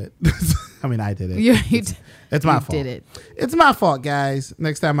didn't do it. I mean, I did it. It's my fault. Did it. It's my fault, guys.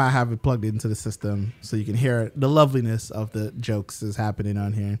 Next time I have it plugged into the system so you can hear the loveliness of the jokes is happening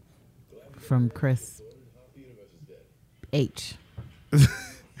on here. From Chris H.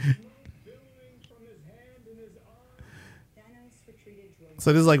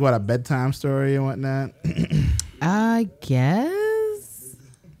 So this is like what, a bedtime story and whatnot? I guess.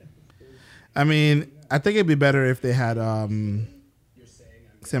 I mean, I think it'd be better if they had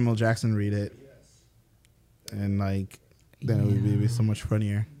Samuel Jackson read it, and like then it would be so much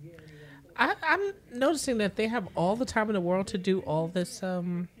funnier. I'm noticing that they have all the time in the world to do all this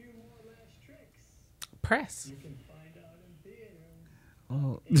press.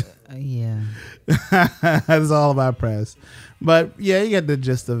 Oh, yeah. It's all about press, but yeah, you get the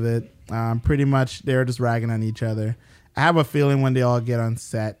gist of it. Pretty much, they're just ragging on each other. I have a feeling when they all get on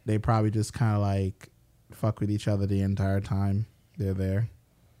set, they probably just kind of like fuck with each other the entire time they're there.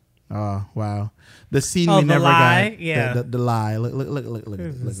 Oh wow! The scene we never lie? got. Yeah. The lie. Look at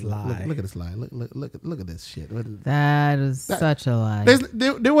this lie. Look at this lie. Look at this shit. That is such a lie.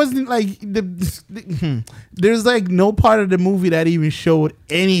 There wasn't like there's like no part of the movie that even showed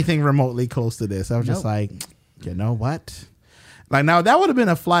anything remotely close to this. I was just like, you know what? Like now that would have been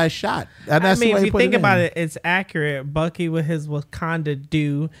a fly shot. And I that's the mean, way if he you put think it about in. it, it's accurate. Bucky with his Wakanda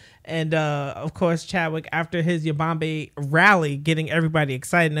do, and of course Chadwick after his Yabambe rally, getting everybody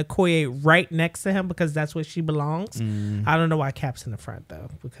excited. And Okoye right next to him because that's where she belongs. I don't know why Cap's in the front though,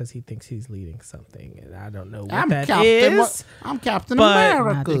 because he thinks he's leading something, and I don't know what I'm Captain But-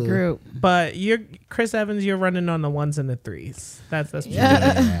 America. Not the group. But you're Chris Evans. You're running on the ones and the threes. That's what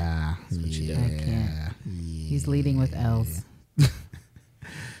Yeah, I can't. He's leading with L's.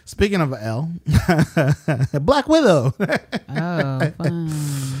 Speaking of L, Black Widow. Oh, fun.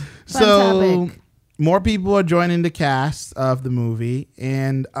 So topic. more people are joining the cast of the movie,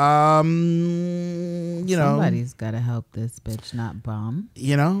 and Somebody's got to help this bitch not bomb.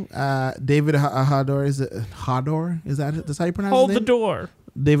 David Hador is it Hador? Is that's how you pronounce Hold his the name? door.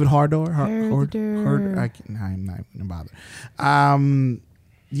 David Hardor. I'm not even gonna bother.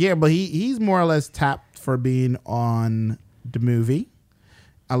 Yeah, but he's more or less tapped for being on the movie,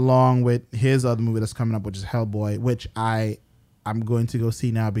 along with his other movie that's coming up, which is Hellboy, which I'm going to go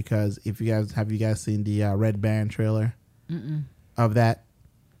see now because have you guys seen the Red Band trailer of that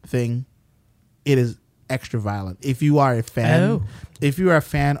thing? It is extra violent. If you are a fan, if you are a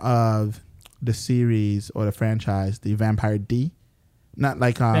fan of the series or the franchise, the Vampire D, not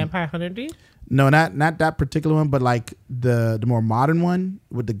like Vampire Hunter D. no, not that particular one, but like the more modern one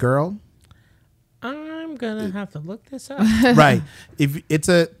with the girl. I'm gonna have to look this up. Right. If it's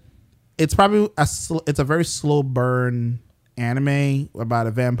a very slow burn anime about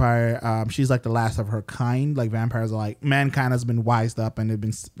a vampire. She's like the last of her kind. Like vampires are like mankind has been wised up and they've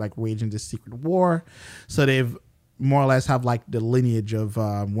been like waging this secret war. So they've more or less have like the lineage of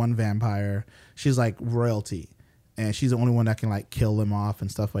one vampire. She's like royalty, and she's the only one that can like kill them off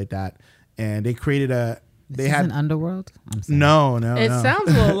and stuff like that. And they created They had an Underworld. I'm sorry. no. It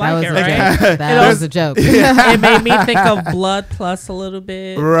sounds a little like it, was a right? joke. That was a joke. It made me think of Blood Plus a little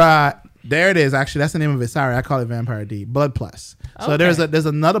bit. Right. There it is. Actually, that's the name of it. Sorry, I call it Vampire D. Blood Plus. So Okay. there's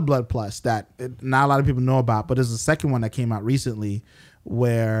another Blood Plus that not a lot of people know about, but there's a second one that came out recently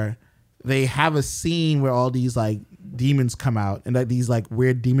where they have a scene where all these like demons come out and like these like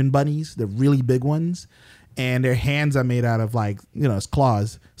weird demon bunnies, the really big ones, and their hands are made out of like, it's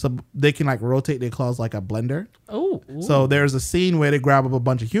claws. So they can like rotate their claws like a blender. Oh. So there's a scene where they grab up a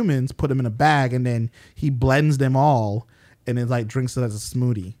bunch of humans, put them in a bag, and then he blends them all and then like drinks it as a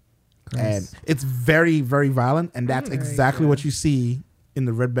smoothie. Gross. And it's very, very violent, and that's exactly what you see in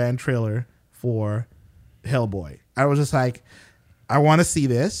the Red Band trailer for Hellboy. I was just like, I want to see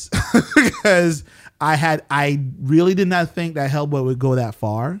this because I really did not think that Hellboy would go that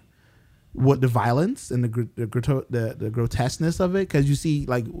far with the violence and the grotesqueness of it, because you see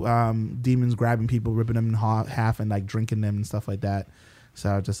like demons grabbing people, ripping them in half, and like drinking them and stuff like that. So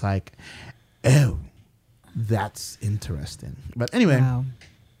I was just like, oh, that's interesting. But anyway. Wow.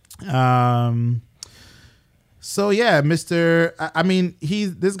 So yeah, this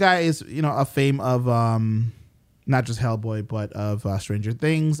guy is, a fame of not just Hellboy, but of Stranger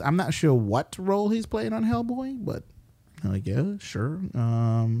Things. I'm not sure what role he's playing on Hellboy, but yeah, sure.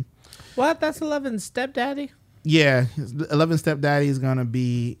 What? That's 11's stepdaddy? Yeah, 11 Stepdaddy is gonna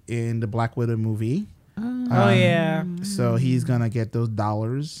be in the Black Widow movie. Oh yeah. So he's gonna get those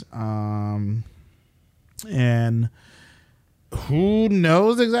dollars. And who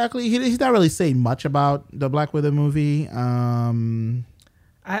knows exactly? He's not really saying much about the Black Widow movie. I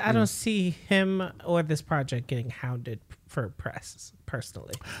don't see him or this project getting hounded for press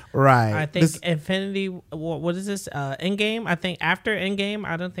personally. Right. I think Infinity. What is this? Endgame. I think after Endgame,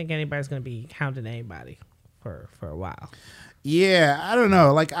 I don't think anybody's going to be hounding anybody for a while. Yeah, I don't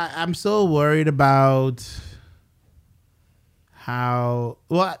know. Like I'm so worried about how.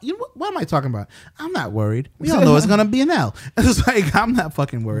 Well, what am I talking about? I'm not worried. We all know it's gonna be an L. It's like I'm not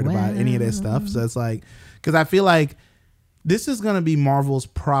fucking worried about any of this stuff. So it's like, because I feel like this is gonna be Marvel's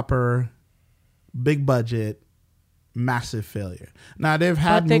proper big budget massive failure. Now they've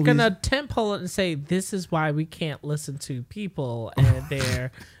had But they're movies, gonna tentpole it and say this is why we can't listen to people, and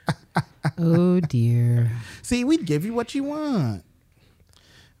they're Oh dear. see, we'd give you what you want,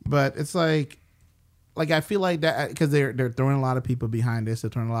 but it's like I feel like that because they're throwing a lot of people behind this. They're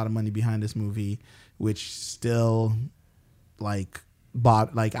throwing a lot of money behind this movie, which still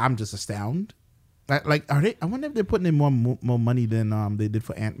I'm just astounded. Are they? I wonder if they're putting in more money than they did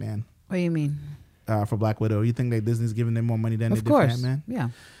for Ant-Man. What do you mean? For Black Widow, you think that Disney's giving them more money than they Of did for course. Ant-Man? Yeah.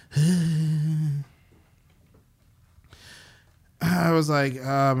 I was like,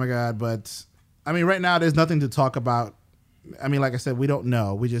 oh my god! But I mean, right now there's nothing to talk about. I mean, like I said, we don't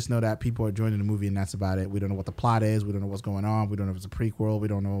know. We just know that people are joining the movie, and that's about it. We don't know what the plot is. We don't know what's going on. We don't know if it's a prequel. We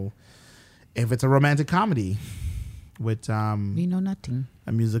don't know if it's a romantic comedy with We know nothing.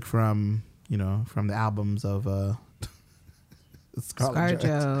 a music from the albums of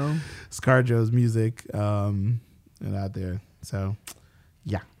ScarJo's music and out there. So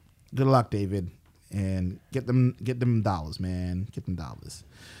yeah, good luck, David, and get them dollars, man. Get them dollars.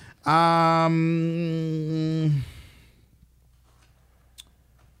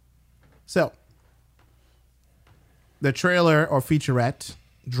 So the trailer or featurette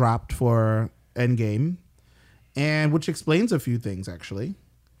dropped for Endgame, and which explains a few things actually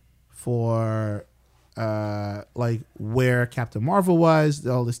for where Captain Marvel was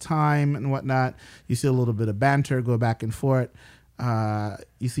all this time and whatnot. You see a little bit of banter go back and forth.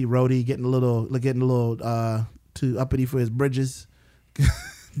 You see Rhodey getting a little too uppity for his bridges.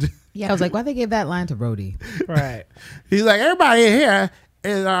 Yeah, I was like, why they gave that line to Rhodey? right. He's like, everybody in here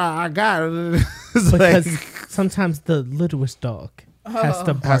is I got it. It's Because like, sometimes the littlest dog has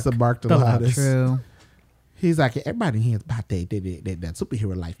to bark the loudest. True. He's like, everybody in here is about that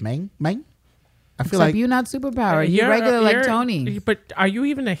superhero life, man. I feel Except like you not superpowered. You're regular like Tony. But are you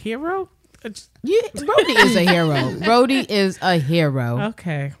even a hero? Rhodey is a hero. Rhodey is a hero.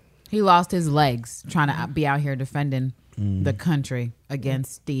 Okay. He lost his legs trying to be out here defending the country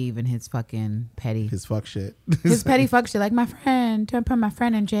against Steve and his fucking petty. his fuck shit. His petty fuck shit. Like, my friend. Don't put my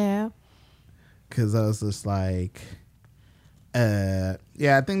friend in jail. Because I was just like, I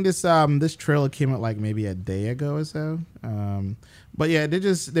think this trailer came out like maybe a day ago or so. But yeah,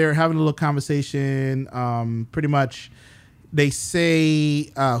 they're having a little conversation. Pretty much, they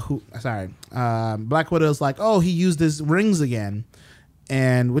say Black Widow's like, oh, he used his rings again,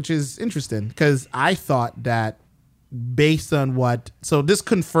 and which is interesting because I thought that based on so this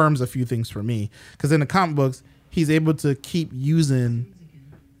confirms a few things for me because in the comic books he's able to keep using.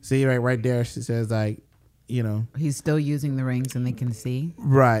 See right there, she says like, He's still using the rings and they can see.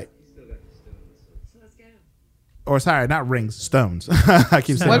 right. Or sorry, not rings, stones. I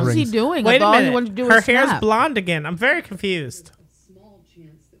keep saying What is rings. he doing? Wait If a all minute. he wanted to do Her was hair's snap. blonde again. I'm very confused. Small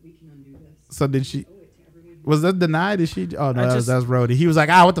chance that we can undo this. So did she? Owe it to everyone. Was that denied? Did she? Oh no, I that's Rhodey. He was like,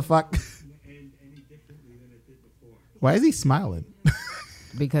 what the fuck? Why is he smiling?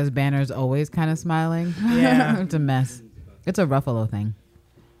 Because Banner's always kind of smiling. Yeah. It's a mess. It's a Ruffalo thing.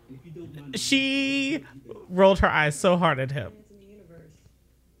 She rolled her eyes so hard at him. In the universe.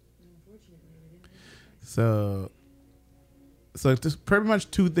 Unfortunately, we didn't. So just pretty much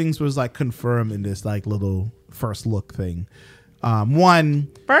two things was like confirmed in this like little first look thing. One,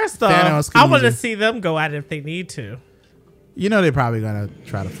 First off, Thanos can I want to use it. see them go at it if they need to. they're probably gonna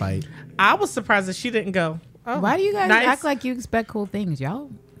try to fight. I was surprised that she didn't go. Oh, Why do you guys nice. act like you expect cool things, y'all?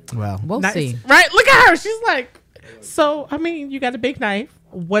 Well, We'll Nice. see. Right? Look at her. She's like, so, I mean, you got a big knife.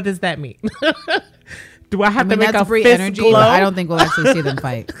 What does that mean? Do I have to make that's a free fist energy, glow? but I don't think we'll actually see them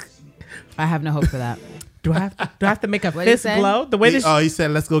fight. I have no hope for that. Do I have to make a What'd he fist say? glow? The way this he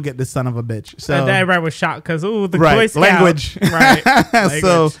said, "Let's go get this son of a bitch." So everybody was shocked because the Boy right, Scout. language. Right.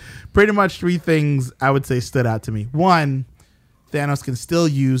 So Language. pretty much three things I would say stood out to me. One, Thanos can still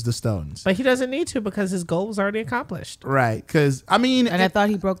use the stones. But he doesn't need to because his goal was already accomplished. Right, because I mean, And I thought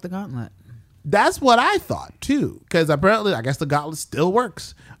he broke the gauntlet. that's what I thought too. Because apparently, I guess the gauntlet still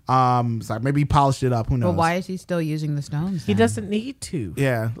works. So maybe he polished it up. Who knows? But why is he still using the stones? He then? doesn't need to.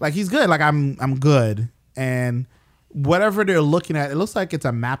 Yeah, like he's good. Like I'm good. And whatever they're looking at, it looks like it's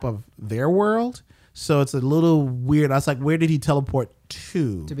a map of their world. So it's a little weird. I was like, where did he teleport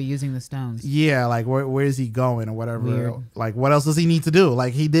to? To be using the stones. Yeah, like where is he going or whatever? Weird. Like what else does he need to do?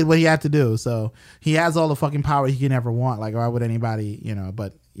 Like he did what he had to do, so he has all the fucking power he can ever want. Like why would anybody,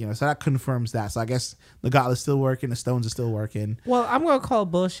 But so that confirms that. So I guess the gauntlet's still working, the stones are still working. Well, I'm going to call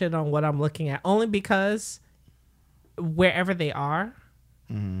bullshit on what I'm looking at only because wherever they are,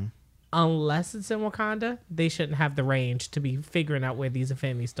 unless it's in Wakanda, they shouldn't have the range to be figuring out where these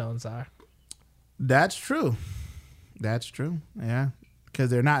Infinity Stones are. That's true. That's true. Yeah, because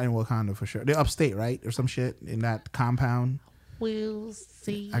they're not in Wakanda for sure. They're upstate, right, or some shit in that compound. We'll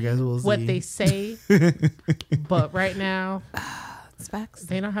see. I guess we'll see what they say. But right now, It's facts.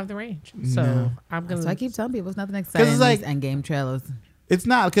 they don't have the range. So No. I'm gonna. So I keep telling people it's nothing exciting. it's Like like- Endgame trailers. It's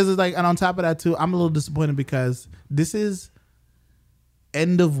not, because it's like, and on top of that too, I'm a little disappointed because this is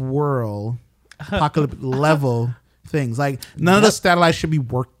end of world apocalyptic level things. Like none of the satellites should be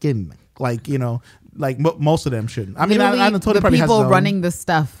working. Like like most of them shouldn't. I mean, Literally, I know Tony the probably has his people own, running the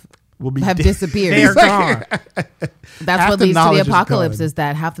stuff will be have dead. disappeared. They're gone. That's Half what the leads to knowledge the is apocalypse gone. is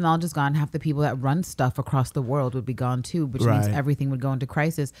that half the knowledge is gone, half the people that run stuff across the world would be gone too, which means Right. everything would go into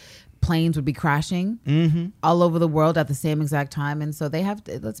crisis. Planes would be crashing all over the world at the same exact time. And so they have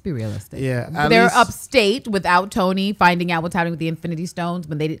to, let's be realistic. Yeah, at They're least- upstate without Tony finding out what's happening with the Infinity Stones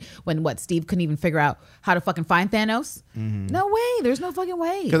when Steve couldn't even figure out how to fucking find Thanos. No way. There's no fucking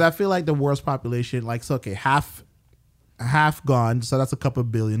way. Because I feel like the world's population, like, so okay, half gone, so that's a couple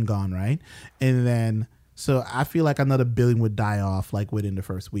billion gone, right? And then so I feel like another billion would die off like within the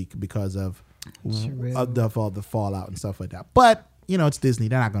first week because of all the fallout and stuff like that. But it's Disney;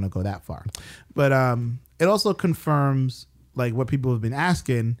 they're not going to go that far. But it also confirms like what people have been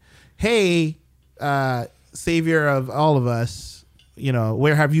asking: hey, savior of all of us,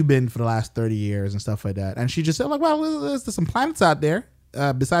 where have you been for the last 30 years and stuff like that? And she just said, like, well, there's some planets out there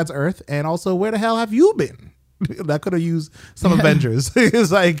besides Earth, and also where the hell have you been? That could have used some Avengers.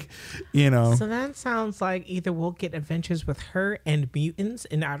 It's like, So that sounds like either we'll get Adventures with her and mutants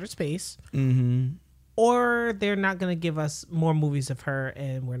in outer space, or they're not going to give us more movies of her,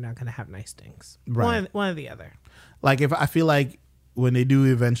 and we're not going to have nice things. Right. One or the other. like if I feel like when they do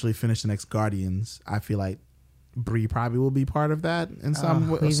eventually finish the next Guardians, I feel like Brie probably will be part of that in some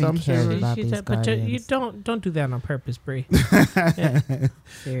who even some cares shape. about She these said, but you Guardians. don't do that on purpose, Brie.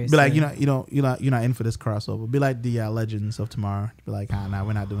 Seriously. Be like, you're not in for this crossover. Be like the Legends of Tomorrow. Be like, nah,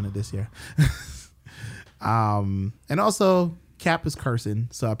 we're not doing it this year. And also Cap is cursing,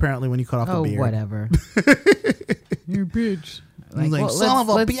 so apparently when you cut off the beard, whatever. You bitch. he's like, well, son of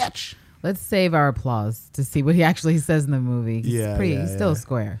a let's- bitch. Let's save our applause to see what he actually says in the movie. Yeah, He's still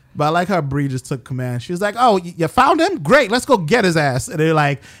square. But I like how Brie just took command. She was like, "Oh, you found him? Great, let's go get his ass." And they're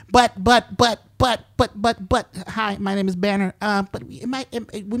like, "But, hi, my name is Banner. But we might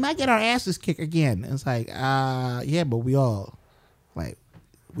get our asses kicked again." And it's like, yeah, but we all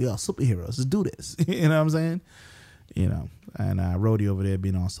superheroes. Let's do this. You know what I'm saying? And Rhodey over there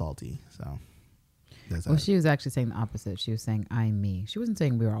being all salty. So. Well, she was actually saying the opposite. She was saying, "I'm me." She wasn't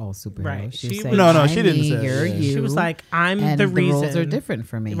saying we were all superheroes. Right. She was She saying, was- No, I'm she didn't me, say you're that. you. She was like, I'm and the the reason. roles are different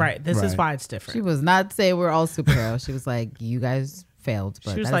for me. Right. This is Right. why it's different. She was not saying we're all superheroes. She was like, you guys failed,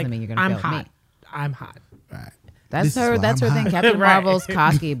 but She was that like, doesn't mean you're going I'm to fail hot. me. I'm hot. Right. That's This is her. why That's her I'm thing. hot. Captain Right. Marvel's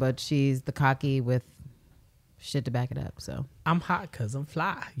cocky, but she's the cocky with shit to back it up. So I'm hot because I'm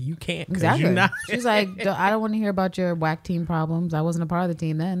fly. You can't. 'cause exactly. You're not. She's like, I don't want to hear about your whack team problems. I wasn't a part of the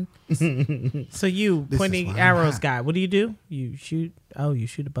team then. So you This is pointing why I'm arrows hot. guy. What do? You shoot. Oh, you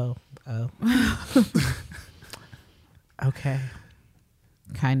shoot a bow. Oh. Okay.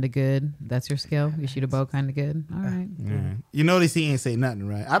 Kind of good. That's your skill. You shoot a bow. Kind of good. All right. Yeah. You notice he ain't say nothing,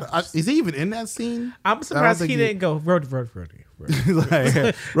 right? Is he even in that scene? I'm surprised think he he- didn't go road. He's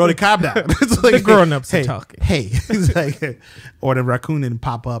like, Rhodey, calm down. It's like, The grown-ups are hey, talking. Hey, He's like, or the raccoon didn't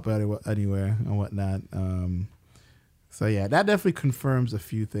pop up anywhere and whatnot. So yeah, that definitely confirms a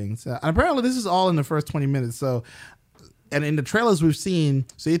few things. And apparently, this is all in the first 20 minutes. So, and in the trailers we've seen,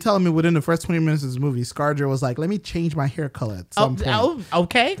 so you're telling me within the first 20 minutes of this movie, ScarJo was like, "Let me change my hair color at some point."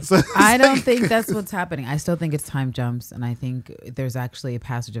 Okay. So it's I don't like- think that's what's happening. I still think it's time jumps, and I think there's actually a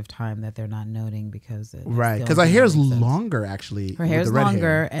passage of time that they're not noting because it right, still because her hair is makes sense. longer actually. Her with hair's the red longer,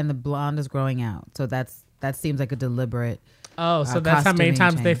 hair. and the blonde is growing out. So that seems like a deliberate. Oh, so that's how many costuming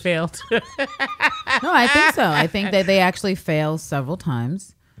times they change. failed. No, I think so. I think that they actually fail several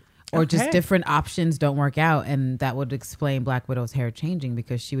times, or just Okay. different options don't work out, and that would explain Black Widow's hair changing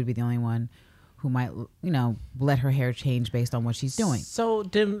because she would be the only one who might, let her hair change based on what she's doing. So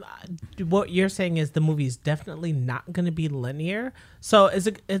what you're saying is the movie is definitely not going to be linear. So it's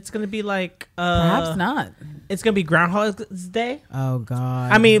going to be like Perhaps not. It's going to be Groundhog's Day. Oh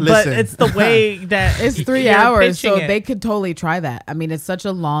God. I mean, Listen. but it's the way that It's 3 you're hours, so pitching it. they could totally try that. I mean, it's such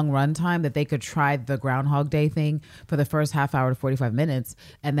a long runtime that they could try the Groundhog Day thing for the first half hour to 45 minutes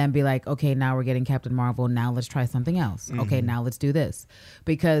and then be like, okay, now we're getting Captain Marvel. Now let's try something else. Okay, now let's do this.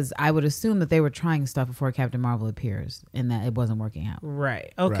 Because I would assume that they were trying stuff before Captain Marvel appears and that it wasn't working out.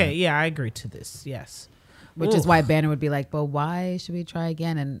 Right. Okay. Right. Yeah, I agree to this. Yes. Which is why Banner would be like, but why should we try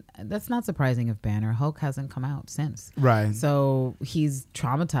again? And that's not surprising if Banner. Hulk hasn't come out since. Right. So he's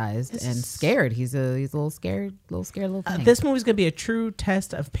traumatized and scared. He's a little scared little thing. This movie's gonna be a true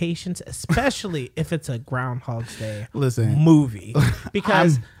test of patience, especially if it's a Groundhog's Day Listen. movie,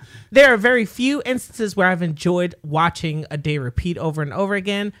 because there are very few instances where I've enjoyed watching a day repeat over and over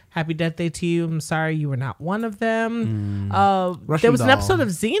again. Happy Death Day to you. I'm sorry you were not one of them. There was an episode of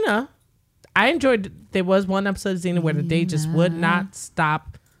Xena. I enjoyed. There was one episode of Xena where the day just would not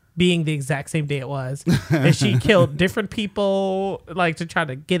stop being the exact same day it was, and she killed different people like to try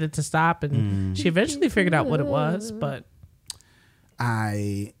to get it to stop, and she eventually figured out what it was. But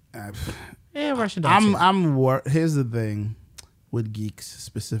Russian. Here's the thing with geeks,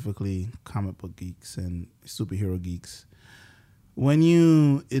 specifically comic book geeks and superhero geeks. When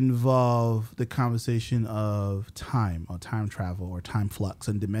you involve the conversation of time or time travel or time flux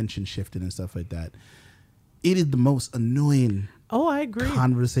and dimension shifting and stuff like that, it is the most annoying I agree.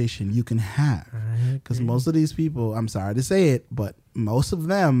 conversation you can have. Because most of these people, I'm sorry to say it, but most of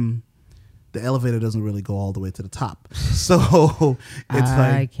them, the elevator doesn't really go all the way to the top. So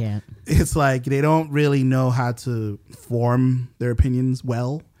it's like they don't really know how to form their opinions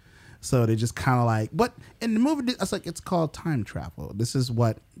well. So they just kind of like, but in the movie, it's called time travel. This is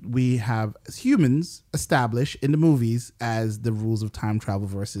what we have as humans establish in the movies as the rules of time travel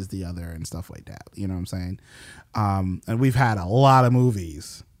versus the other and stuff like that. You know what I'm saying? And we've had a lot of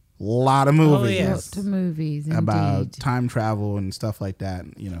movies movies about indeed. time travel and stuff like that.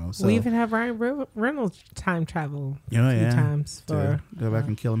 You know, so we even have Ryan Reynolds time travel a few times for go back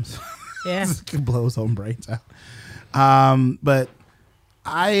and kill himself. Yeah, blow his own brains out. But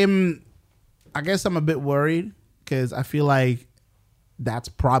I guess I'm a bit worried because I feel like that's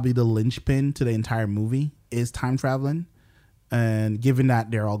probably the linchpin to the entire movie is time traveling. And given that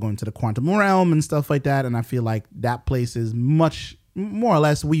they're all going to the quantum realm and stuff like that, and I feel like that place is much more or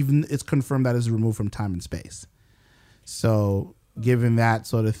less it's confirmed that it's removed from time and space. So given that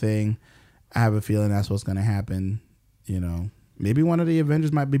sort of thing, I have a feeling that's what's going to happen. You know, maybe one of the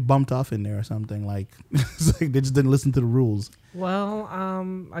Avengers might be bumped off in there or something. Like, it's like they just didn't listen to the rules. Well,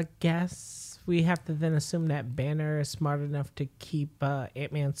 I guess we have to then assume that Banner is smart enough to keep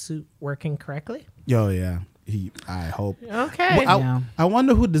Ant-Man's suit working correctly. Oh, yeah. I hope. Okay. Well, I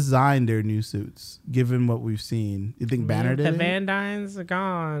wonder who designed their new suits, given what we've seen. You think Banner did the it? Van Dynes are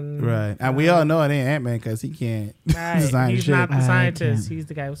gone. Right. And we all know it ain't Ant-Man because he can't design He's shit. not the scientist. He's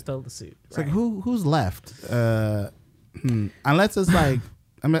the guy who stole the suit. It's like, who's left? Unless it's like,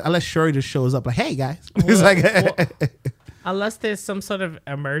 unless Shuri just shows up like, hey, guys. It's like... Unless there's some sort of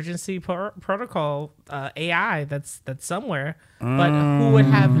emergency protocol AI that's somewhere, but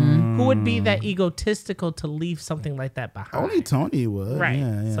who would be that egotistical to leave something like that behind? Only Tony would, right?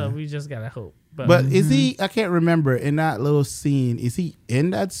 Yeah. So we just gotta hope. But is he? I can't remember in that little scene. Is he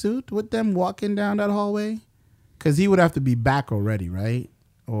in that suit with them walking down that hallway? Because he would have to be back already, right?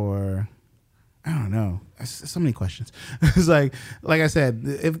 Or I don't know. So many questions. It's like I said,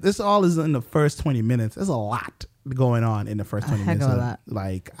 if this all is in the first 20 minutes, there's a lot going on in the first 20 minutes.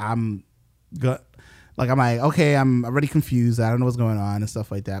 Like I'm like, okay, I'm already confused. I don't know what's going on and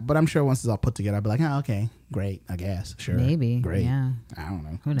stuff like that. But I'm sure once it's all put together, I'll be like, oh, okay, great, I guess. Sure. Maybe. Great. Yeah. I don't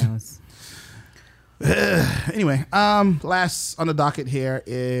know. Who knows? Anyway, last on the docket here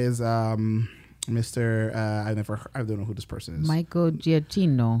is Mr. I don't know who this person is. Michael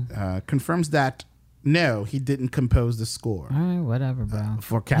Giacchino. Confirms that no, he didn't compose the score. All right, whatever, bro.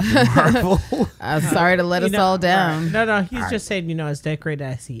 For Captain Marvel. I'm sorry to let us all down. Right. No, he's just saying, as decorated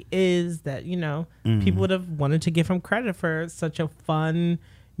as he is, that, people would have wanted to give him credit for such a fun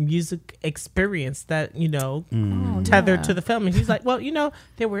music experience that, tethered to the film. And he's like, well,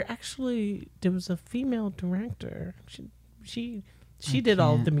 there was a female director. She did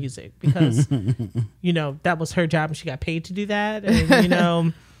all of the music because, that was her job and she got paid to do that.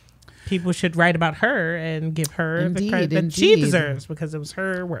 And, people should write about her and give her the credit that she deserves because it was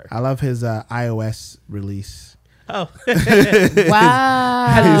her work. I love his iOS release. Oh. Wow.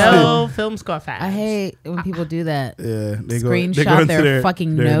 Hello, film score facts. I hate when people do that. Yeah, they screenshot go into their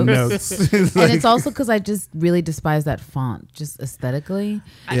fucking notes. It's and it's also because I just really despise that font, just aesthetically.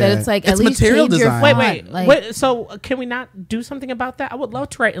 Yeah. That it's like, It's at least material change your design. font. Wait. So can we not do something about that? I would love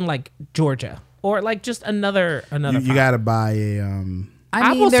to write in like Georgia or like just another. You got to buy a.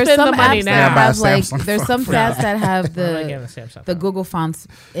 I mean, will there's spend some the money apps now. that have like, Samsung there's some phone. apps that have I'm gonna get a Samsung the phone. Google fonts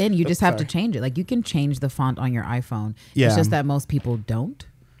in. You just have to change it. Like you can change the font on your iPhone. Yeah. It's just that most people don't.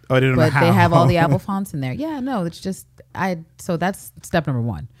 Oh, they don't know But how. they have all the Apple fonts in there. Yeah, no, it's just so that's step number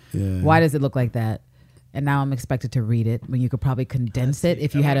one. Yeah. Why does it look like that? and now I'm expected to read it when you could probably condense it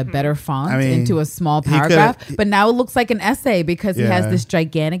if you had a better font I mean, into a small he could've- paragraph. But now it looks like an essay because he has Yeah. this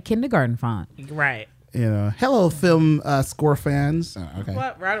gigantic kindergarten font. Right. Hello, film score fans. Oh, okay.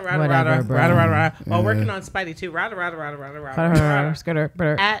 What? Rada, Whatever, bro. Well, working on Spidey too. Rada.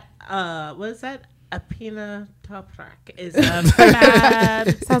 At what is that? Apina Toprak is a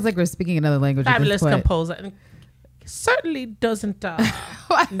Sounds like we're speaking another language. at this fabulous point. composer, and certainly doesn't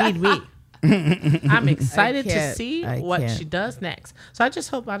need me. I'm excited to can't. see I what can't. she does next. So I just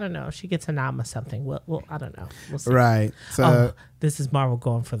hope, I don't know, she gets a nom or something. Well, I don't know. We'll see. Right. So This is Marvel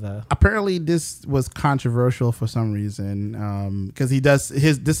going for the. apparently this was controversial for some reason because he does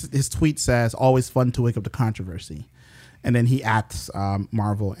his tweet says always fun to wake up to controversy, and then he asks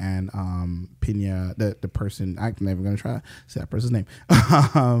Marvel and Pina, the person. I'm never gonna try to say that person's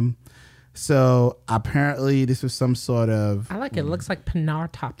name. So apparently this was some sort of I like it. It looks like Pinar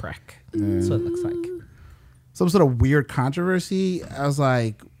Toprek. That's what it looks like. some sort of weird controversy. I was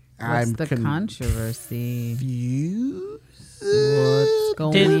like, What's the controversy? confused. What's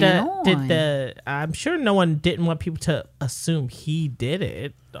going on? I'm sure no one didn't want people to assume he did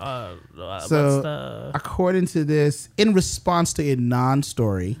it. So, according to this, in response to a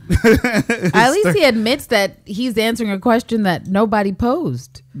non-story, At least he admits that he's answering a question that nobody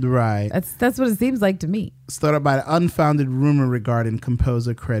posed. right, That's what it seems like to me. started by an unfounded rumor regarding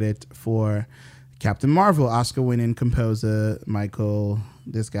composer credit for Captain Marvel, Oscar-winning composer Michael,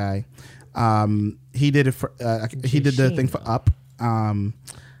 this guy. He did it for he did the thing for Up.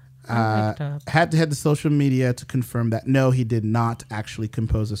 Had to head to social media to confirm that no, he did not actually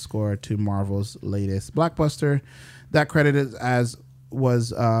compose a score to Marvel's latest blockbuster. That credit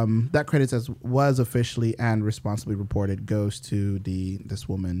was officially and responsibly reported goes to this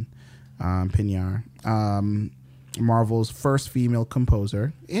woman, Pinar, Marvel's first female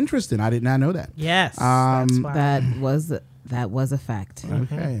composer. Interesting. I did not know that. Yes. That's why. That was a fact.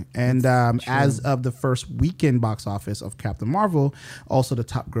 Okay. And as of the first weekend box office of Captain Marvel, also the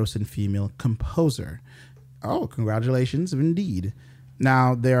top grossing female composer. Oh, congratulations indeed.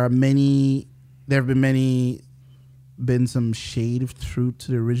 Now there have been some shade through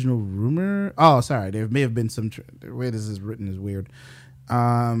to the original rumor. Oh, sorry. There may have been some the way this is written is weird.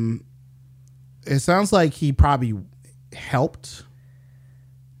 It sounds like he probably helped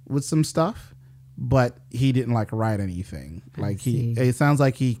with some stuff, but he didn't write anything. It sounds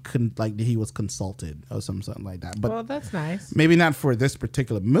like he couldn't, he was consulted or something like that. But well, that's nice. maybe not for this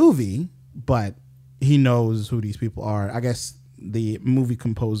particular movie, but he knows who these people are. I guess the movie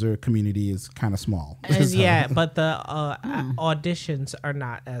composer community is kind of small. And yeah, but the auditions are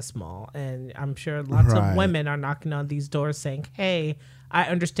not as small, and I'm sure lots of women are knocking on these doors saying, "Hey, I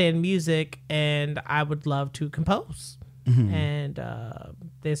understand music, and I would love to compose." And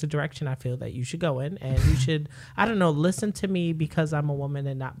there's a direction I feel that you should go in, and you should, I don't know, listen to me because I'm a woman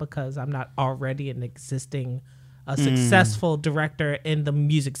and not because I'm not already an existing successful director in the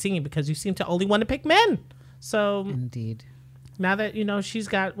music scene, because you seem to only want to pick men. So Indeed. now that she's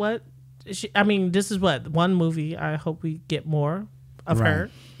got this is one movie. I hope we get more of her,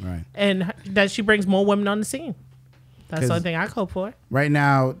 Right. and that she brings more women on the scene. That's the only thing I hope for. Right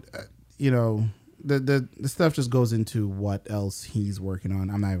now, the stuff just goes into what else he's working on.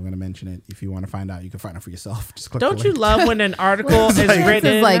 I'm not even going to mention it. If you want to find out, you can find out for yourself. Just click Don't the you link. love when an article is This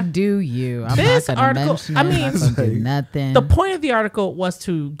written? is like, do you? I'm This not going to article- mention it. I I'm mean, not gonna do nothing. The point of the article was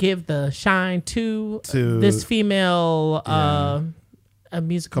to give the shine to this female a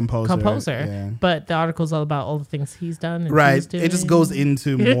music composer. Yeah. But the article's all about all the things he's done. And Right. he's doing. It just goes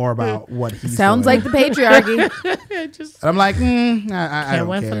into more about what he's Sounds doing. like the patriarchy. It just And I'm like, I can't don't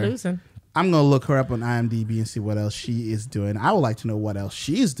win for care. losing. I'm going to look her up on IMDb and see what else she is doing. I would like to know what else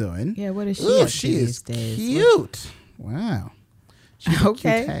she's doing. Yeah, what is she Ooh, up to she is these days? cute. Wow. She's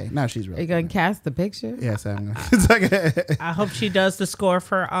Okay. Okay. No, she's Are really you going to cast the picture? Yes, I'm going to. I hope she does the score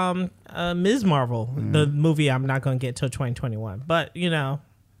for Ms. Marvel, the movie I'm not going to get till 2021. But,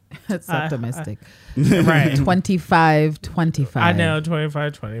 That's optimistic. right. 25. I know,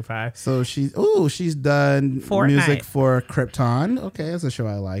 25. So she's done Fortnite. music for Krypton. Okay, that's a show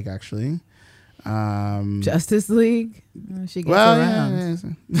I like actually. Justice League. She gets Well, around.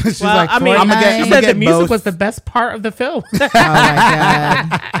 yeah. She's Well, like, I mean, Fortnite. she said the music was the best part of the film. Oh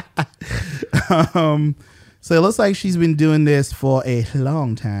my God. So it looks like she's been doing this for a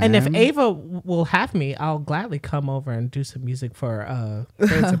long time. And if Ava will have me, I'll gladly come over and do some music for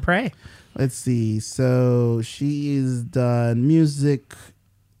Birds of Prey. Let's see. So she's done music.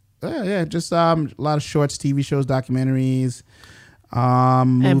 Just a lot of shorts, TV shows, documentaries.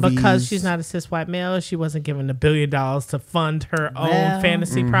 And because movies. she's not a cis white male, she wasn't given $1 billion to fund her own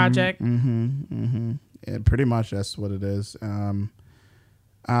fantasy project. pretty much that's what it is.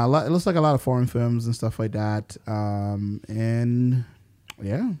 It looks like a lot of foreign films and stuff like that. And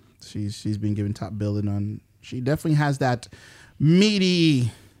yeah, she's been given top billing on. She definitely has that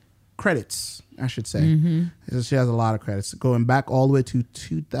meaty credits, I should say. She has a lot of credits going back all the way to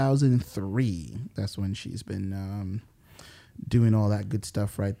 2003. That's when she's been doing all that good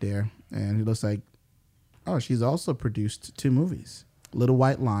stuff right there. And it looks like, she's also produced 2 movies, Little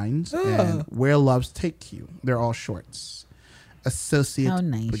White Lines and Where Loves Take You. They're all shorts. Associate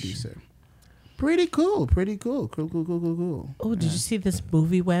producer. Pretty cool. Cool. Oh, did you see this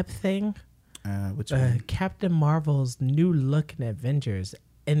movie web thing? Which one? Captain Marvel's new look in Avengers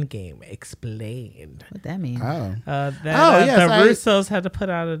Endgame explained. What that mean? The Yes, Russos had to put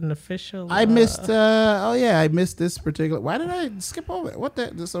out an official. I missed. I missed this particular. Why did I skip over it? What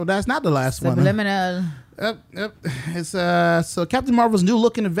the? So that's not the last one. Subliminal. Yep. It's so Captain Marvel's new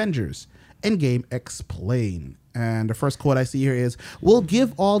look in Avengers Endgame explained. And the first quote I see here is, "We'll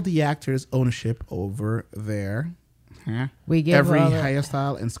give all the actors ownership over their We give every all the-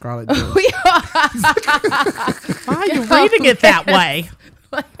 hairstyle and Scarlet Witch." Why are you reading it that way?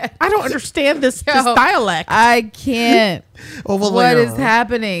 I don't understand this dialect. I can't. What is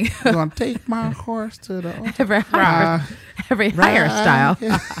happening? I'm gonna take my horse to the every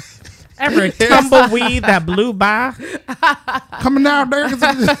hairstyle. Every tumbleweed that blew by. coming down there.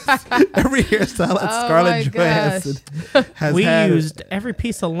 Every hairstyle that Scarlett Johansson has We had. used every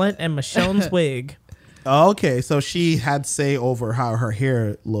piece of lint in Michonne's wig. Okay, so she had say over how her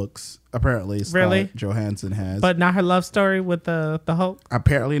hair looks. Apparently, Scarlett Really? Johansson has, But not her love story with the Hulk.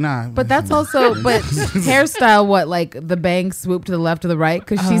 apparently not. But that's also, hairstyle, what, like the bang swoop to the left or the right?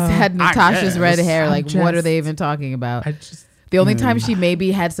 Because she's had Natasha's red hair. Like, what are they even talking about? The only time she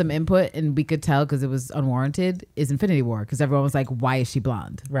maybe had some input, and we could tell because it was unwarranted, is Infinity War. Because everyone was like, why is she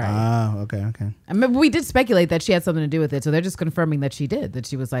blonde? Right. Okay. I remember we did speculate that she had something to do with it. So they're just confirming that she did. That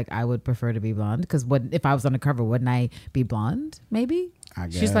she was like, I would prefer to be blonde. Because if I was on the cover, wouldn't I be blonde? Maybe? I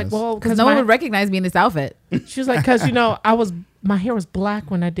guess. She's like, well, Because no one would recognize me in this outfit. She was like, because my hair was black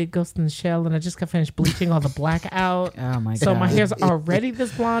when I did Ghost in the Shell, and I just got finished bleaching all the black out. Oh my god! So my hair's already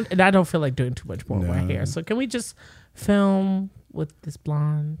this blonde, and I don't feel like doing too much more with my hair. So can we just film with this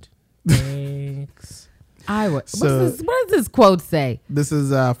blonde? Thanks. I would. So- what does this quote say? This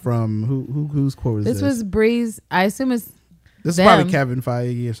is from whose quote is this? This was Bree's. I assume it's. This is them. probably Kevin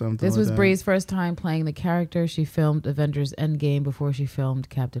Feige or something. This like was that. Bree's first time playing the character. She filmed Avengers Endgame before she filmed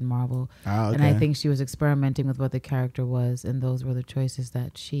Captain Marvel. Okay. And I think she was experimenting with what the character was, and those were the choices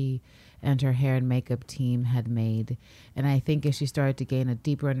that she and her hair and makeup team had made. And I think as she started to gain a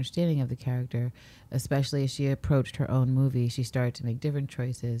deeper understanding of the character, especially as she approached her own movie, she started to make different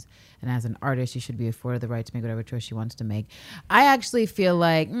choices. And as an artist, she should be afforded the right to make whatever choice she wants to make. I actually feel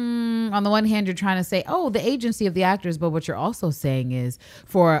like, on the one hand, you're trying to say, the agency of the actors, but what you're also saying is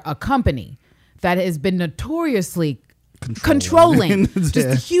for a company that has been notoriously controlling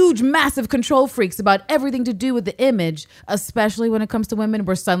just huge massive control freaks about everything to do with the image, especially when it comes to women.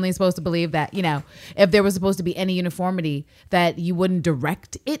 We're suddenly supposed to believe that, if there was supposed to be any uniformity, that you wouldn't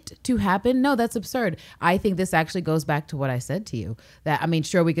direct it to happen. No, that's absurd. I think this actually goes back to what I said to you, that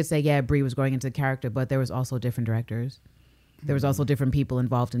sure, we could say Brie was growing into the character, but there was also different directors. There was also different people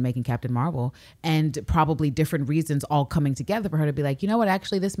involved in making Captain Marvel, and probably different reasons all coming together for her to be like, you know what,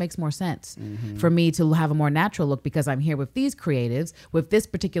 actually this makes more sense for me to have a more natural look because I'm here with these creatives, with this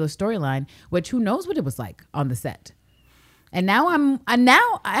particular storyline, which who knows what it was like on the set. And now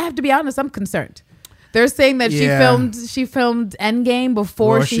I have to be honest, I'm concerned. They're saying that she filmed Endgame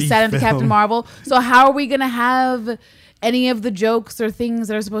before she sat into Captain Marvel. So how are we going to have any of the jokes or things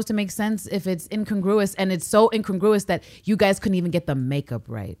that are supposed to make sense if it's incongruous? And it's so incongruous that you guys couldn't even get the makeup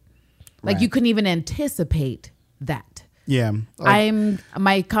right. Like you couldn't even anticipate that. Yeah.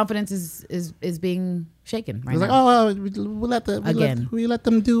 My confidence is being shaken right It's now. like, we let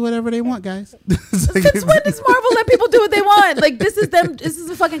them do whatever they want, guys. Since when does Marvel let people do what they want? Like, this is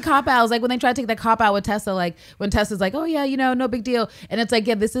a fucking cop out. It's like when they try to take that cop out with Tessa, like when Tessa's like, oh yeah, no big deal. And it's like,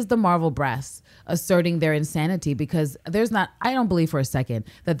 this is the Marvel brass asserting their insanity, because I don't believe for a second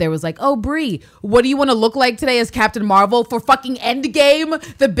that there was like, oh Brie, what do you want to look like today as Captain Marvel for fucking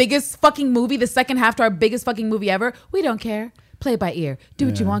Endgame, the biggest fucking movie, the second half to our biggest fucking movie ever? We don't care. Play it by ear. Do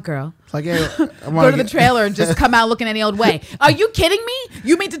what you want, girl. It's like, go to the trailer and just come out looking any old way. Are you kidding me?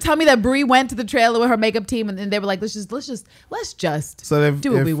 You mean to tell me that Brie went to the trailer with her makeup team and they were like, let's just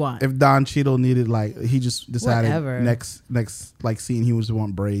do what we want. If Don Cheadle needed, he just decided Whatever. next like scene he would just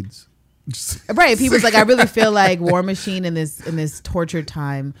want braids. Right. People's like, I really feel like War Machine in this tortured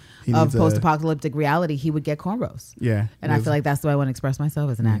time of post-apocalyptic reality, he would get cornrows. Yeah. And I feel like that's the way I want to express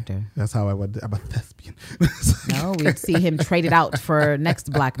myself as an actor. That's how I would. I'm a thespian. No, we'd see him traded out for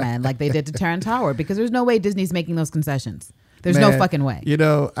next black man like they did to Terrence Howard, because there's no way Disney's making those concessions. There's no fucking way. You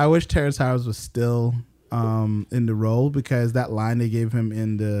know, I wish Terrence Howard was still in the role, because that line they gave him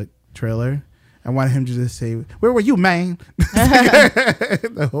in the trailer, I wanted him to just say, "Where were you, man?"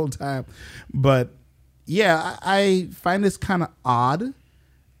 the whole time. But yeah, I find this kind of odd.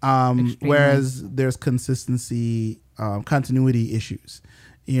 Whereas there's consistency, continuity issues,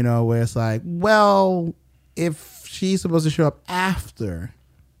 you know, where it's like, well, if she's supposed to show up after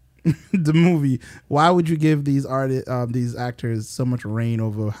the movie, why would you give these these actors so much reign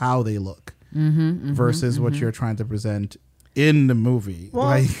over how they look versus what you're trying to present in the movie? Well,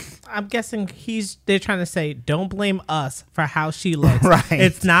 like, I'm guessing they're trying to say, don't blame us for how she looks. Right.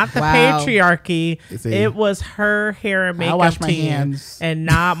 It's not the patriarchy. It was her hair and makeup team and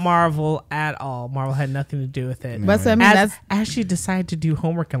not Marvel at all. Marvel had nothing to do with it. But I mean, as she decided to do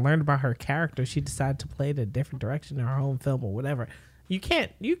homework and learn about her character, she decided to play it a different direction in her own film or whatever. You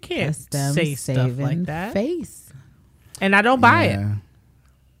can't say stuff like that. Face. And I don't buy it.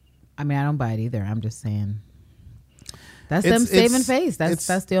 I mean, I don't buy it either. I'm just saying. That's them saving face.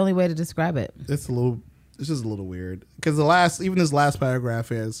 That's the only way to describe it. It's just a little weird, because this last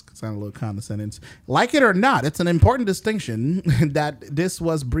paragraph is kind of a little condescending. Like it or not, it's an important distinction that this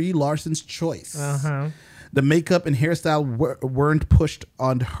was Brie Larson's choice. The makeup and hairstyle weren't pushed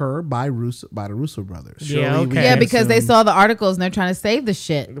on her by the Russo brothers. Yeah, okay. Yeah, because they saw the articles and they're trying to save the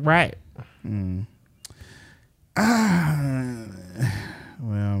shit. Right.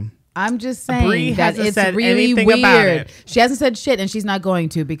 Well, I'm just saying that it's really weird. She hasn't said shit, and she's not going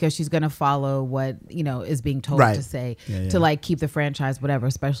to, because she's going to follow what, you know, is being told to say to like keep the franchise, whatever,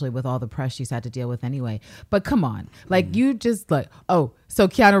 especially with all the press she's had to deal with anyway. But come on, like you just like, oh, so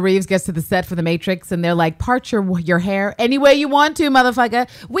Keanu Reeves gets to the set for The Matrix and they're like, part your hair any way you want to, motherfucker.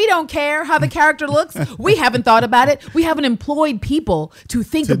 We don't care how the character looks. We haven't thought about it. We haven't employed people to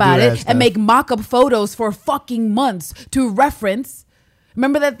think about it and make mock-up photos for fucking months to reference.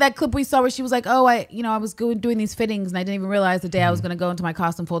 Remember that clip we saw where she was like, oh, I was doing these fittings and I didn't even realize the day I was going to go into my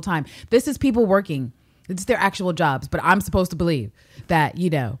costume full time. This is people working. It's their actual jobs. But I'm supposed to believe that, you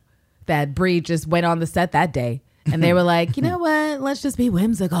know, that Brie just went on the set that day and they were like, you know what? Let's just be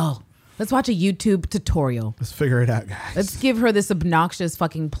whimsical. Let's watch a YouTube tutorial. Let's figure it out, guys. Let's give her this obnoxious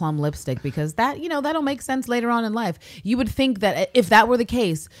fucking plum lipstick, because that, you know, that'll make sense later on in life. You would think that if that were the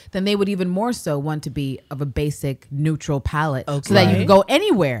case, then they would even more so want to be of a basic neutral palette, so that you could go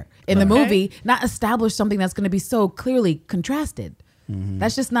anywhere in the movie, not establish something that's going to be so clearly contrasted.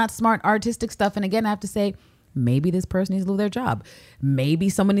 That's just not smart artistic stuff. And again, I have to say, maybe this person needs to lose their job. Maybe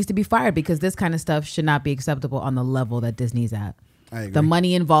someone needs to be fired, because this kind of stuff should not be acceptable on the level that Disney's at. I agree. The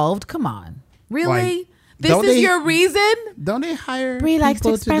money involved, come on. Really? Like, this is your reason? Don't they hire Brie likes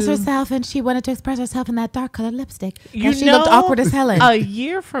to express herself, and she wanted to express herself in that dark colored lipstick. And she looked awkward as hell in. A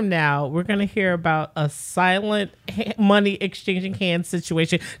year from now, we're going to hear about a silent money exchanging hands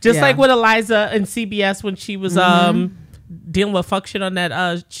situation. Just like with Eliza and CBS when she was dealing with fuck shit on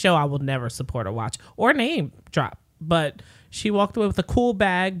that show I will never support or watch or name drop. But she walked away with a cool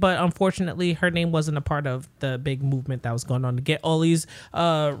bag, but unfortunately her name wasn't a part of the big movement that was going on to get all these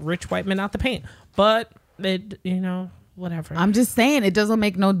rich white men out the paint. But it, you know, whatever. I'm just saying, it doesn't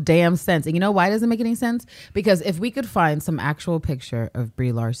make no damn sense. And you know why it doesn't make any sense? Because if we could find some actual picture of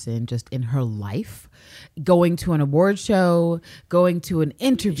Brie Larson just in her life, going to an award show, going to an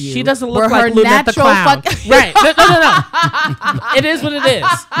interview, she doesn't look like Lynette the Clown. Right. No. It is what it is.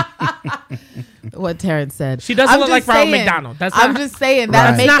 What Terrence said. She doesn't look like Ronald McDonald. I'm just saying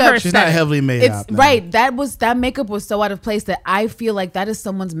that makeup. Not her. She's not heavily made up. Right. That makeup was so out of place that I feel like that is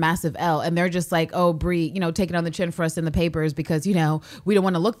someone's massive L, and they're just like, oh, Brie, you know, taking on the chin for us in the papers because, you know, we don't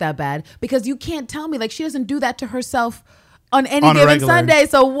want to look that bad. Because you can't tell me, like, she doesn't do that to herself on any given Sunday.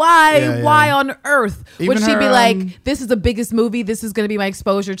 So why on earth would she be like, this is the biggest movie, this is going to be my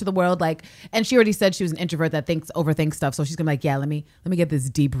exposure to the world? Like, and she already said she was an introvert that overthinks stuff. So she's gonna be like, yeah, let me get this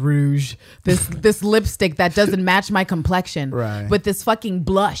deep rouge, this lipstick that doesn't match my complexion, with this fucking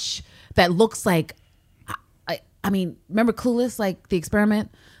blush that looks like, I mean, remember Clueless, like The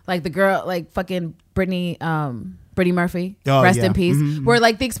Experiment, like the girl, like fucking Brittany Murphy, rest in peace, where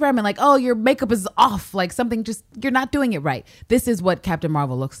like The Experiment, like, oh, your makeup is off, like something, just, you're not doing it right. This is what Captain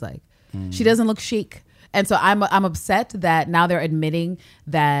Marvel looks like. She doesn't look chic. And so I'm upset that now they're admitting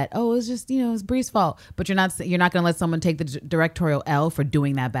that, oh, it's just, it's Brie's fault. But you're not going to let someone take the directorial L for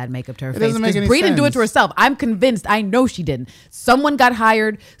doing that bad makeup to her face. Doesn't make any Brie didn't do it sense. to herself. I'm convinced. I know she didn't. Someone got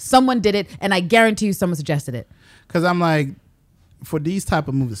hired. Someone did it. And I guarantee you someone suggested it. Because I'm like, for these type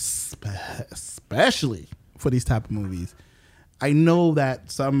of movies, especially for these type of movies, I know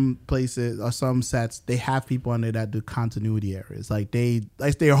that some places or some sets, they have people on there that do continuity errors.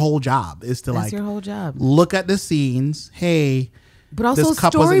 That's their whole job is to That's your whole job. look at the scenes. Hey, but also this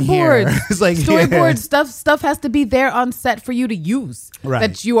cup wasn't here. storyboards. It's like, storyboards stuff has to be there on set for you to use. Right.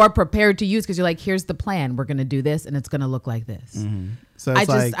 That you are prepared to use because you're like, here's the plan. We're gonna do this and it's gonna look like this. Mm-hmm. So it's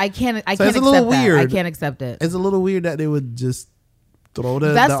I can't it's accept a little that. weird. I can't accept it. It's a little weird that they would just throw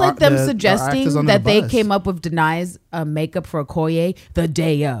That's like them the suggesting actors under that the they bus. came up with Denai's makeup for Okoye the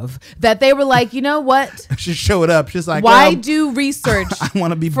day of. That they were like, you know what? She showed up. She's like, Why well, do research I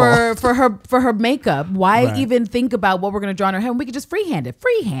want to be for bald. for her makeup? Why Right. even think about what we're gonna draw on her head when we could just freehand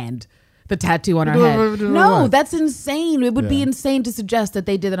the tattoo on her Do it- head? do it No, what? that's insane. It would be Yeah. insane to suggest that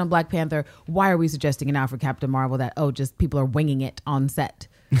they did it on Black Panther. Why are we suggesting it now for Captain Marvel that just people are winging it on set?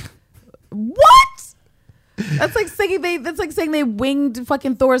 What? That's like saying they winged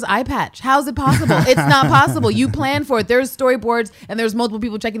fucking Thor's eye patch. How's it possible? It's not possible. You plan for it. There's storyboards and there's multiple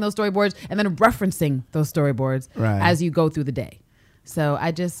people checking those storyboards and then referencing those storyboards Right. as you go through the day. So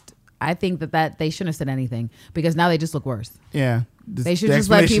I think that they shouldn't have said anything because now they just look worse. Yeah. They should just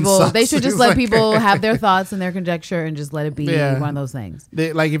let people have their thoughts and their conjecture and just let it be one of those things.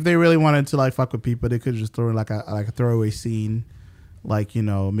 If they really wanted to fuck with people, they could just throw in a throwaway scene.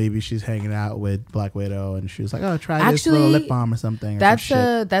 Maybe she's hanging out with Black Widow and she was like, oh, try this little lip balm or something. That's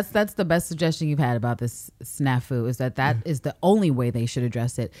the best suggestion you've had about this snafu is that is the only way they should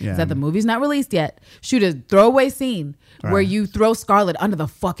address it. Yeah. Is that the movie's not released yet. Shoot a throwaway scene where you throw Scarlett under the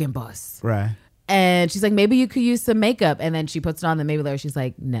fucking bus. Right. And she's like, maybe you could use some makeup. And then she puts it on. And maybe later she's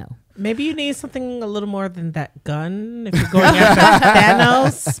like, no. Maybe you need something a little more than that gun if you're going after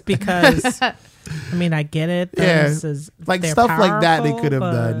Thanos because I get it. Thanos is, like they're stuff like that they powerful, could have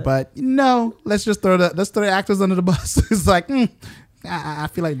done, but no, let's throw the actors under the bus. It's like I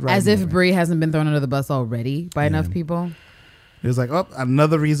feel like as if Brie hasn't been thrown under the bus already by enough people. It was like, oh,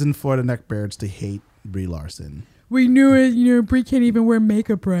 another reason for the neckbeards to hate Brie Larson. We knew it. Brie can't even wear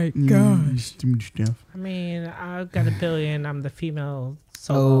makeup right. Gosh. Too much stuff. I've got $1 billion. I'm the female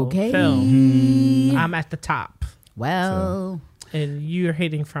solo Okay. film. I'm at the top. Well, And you're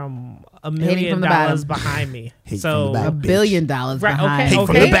hating from $1 Hating million from the bottom. behind me. Hate so from the back. $1 billion behind. okay. Hate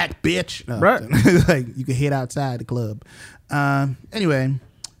from the back, bitch. No. Right. Like you can hate outside the club. Anyway,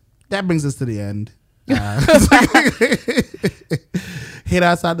 that brings us to the end. Hit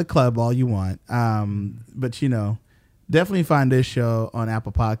outside the club all you want. But definitely find this show on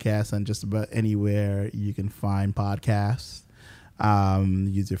Apple Podcasts and just about anywhere you can find podcasts.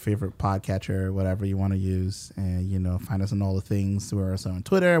 Use your favorite podcatcher, whatever you want to use, and find us on all the things. We're also on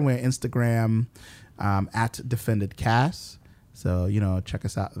Twitter, we're on Instagram, at Defendedcast. So check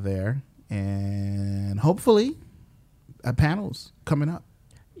us out there, and hopefully, panels coming up.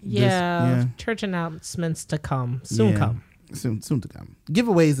 Yeah, church announcements to come. Soon come. Soon to come.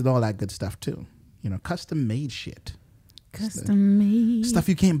 Giveaways and all that good stuff too. Custom made shit. Custom made Stuff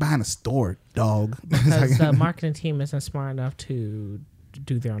you can't buy in a store, dog. Because the marketing team isn't smart enough to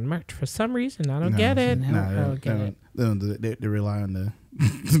do their own merch for some reason. I don't get it. I don't get it. They rely on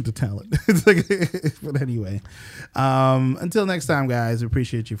the talent. It's like, but anyway, until next time, guys. We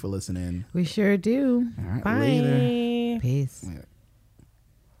appreciate you for listening. We sure do. All right, Bye. later. Peace.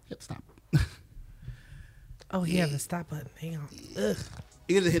 Hit stop. Oh, yeah, the stop button. Hang on. Ugh.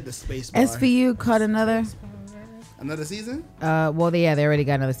 You gotta hit the space bar. SVU caught another. Another season? Well, they already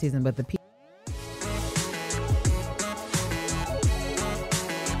got another season, but the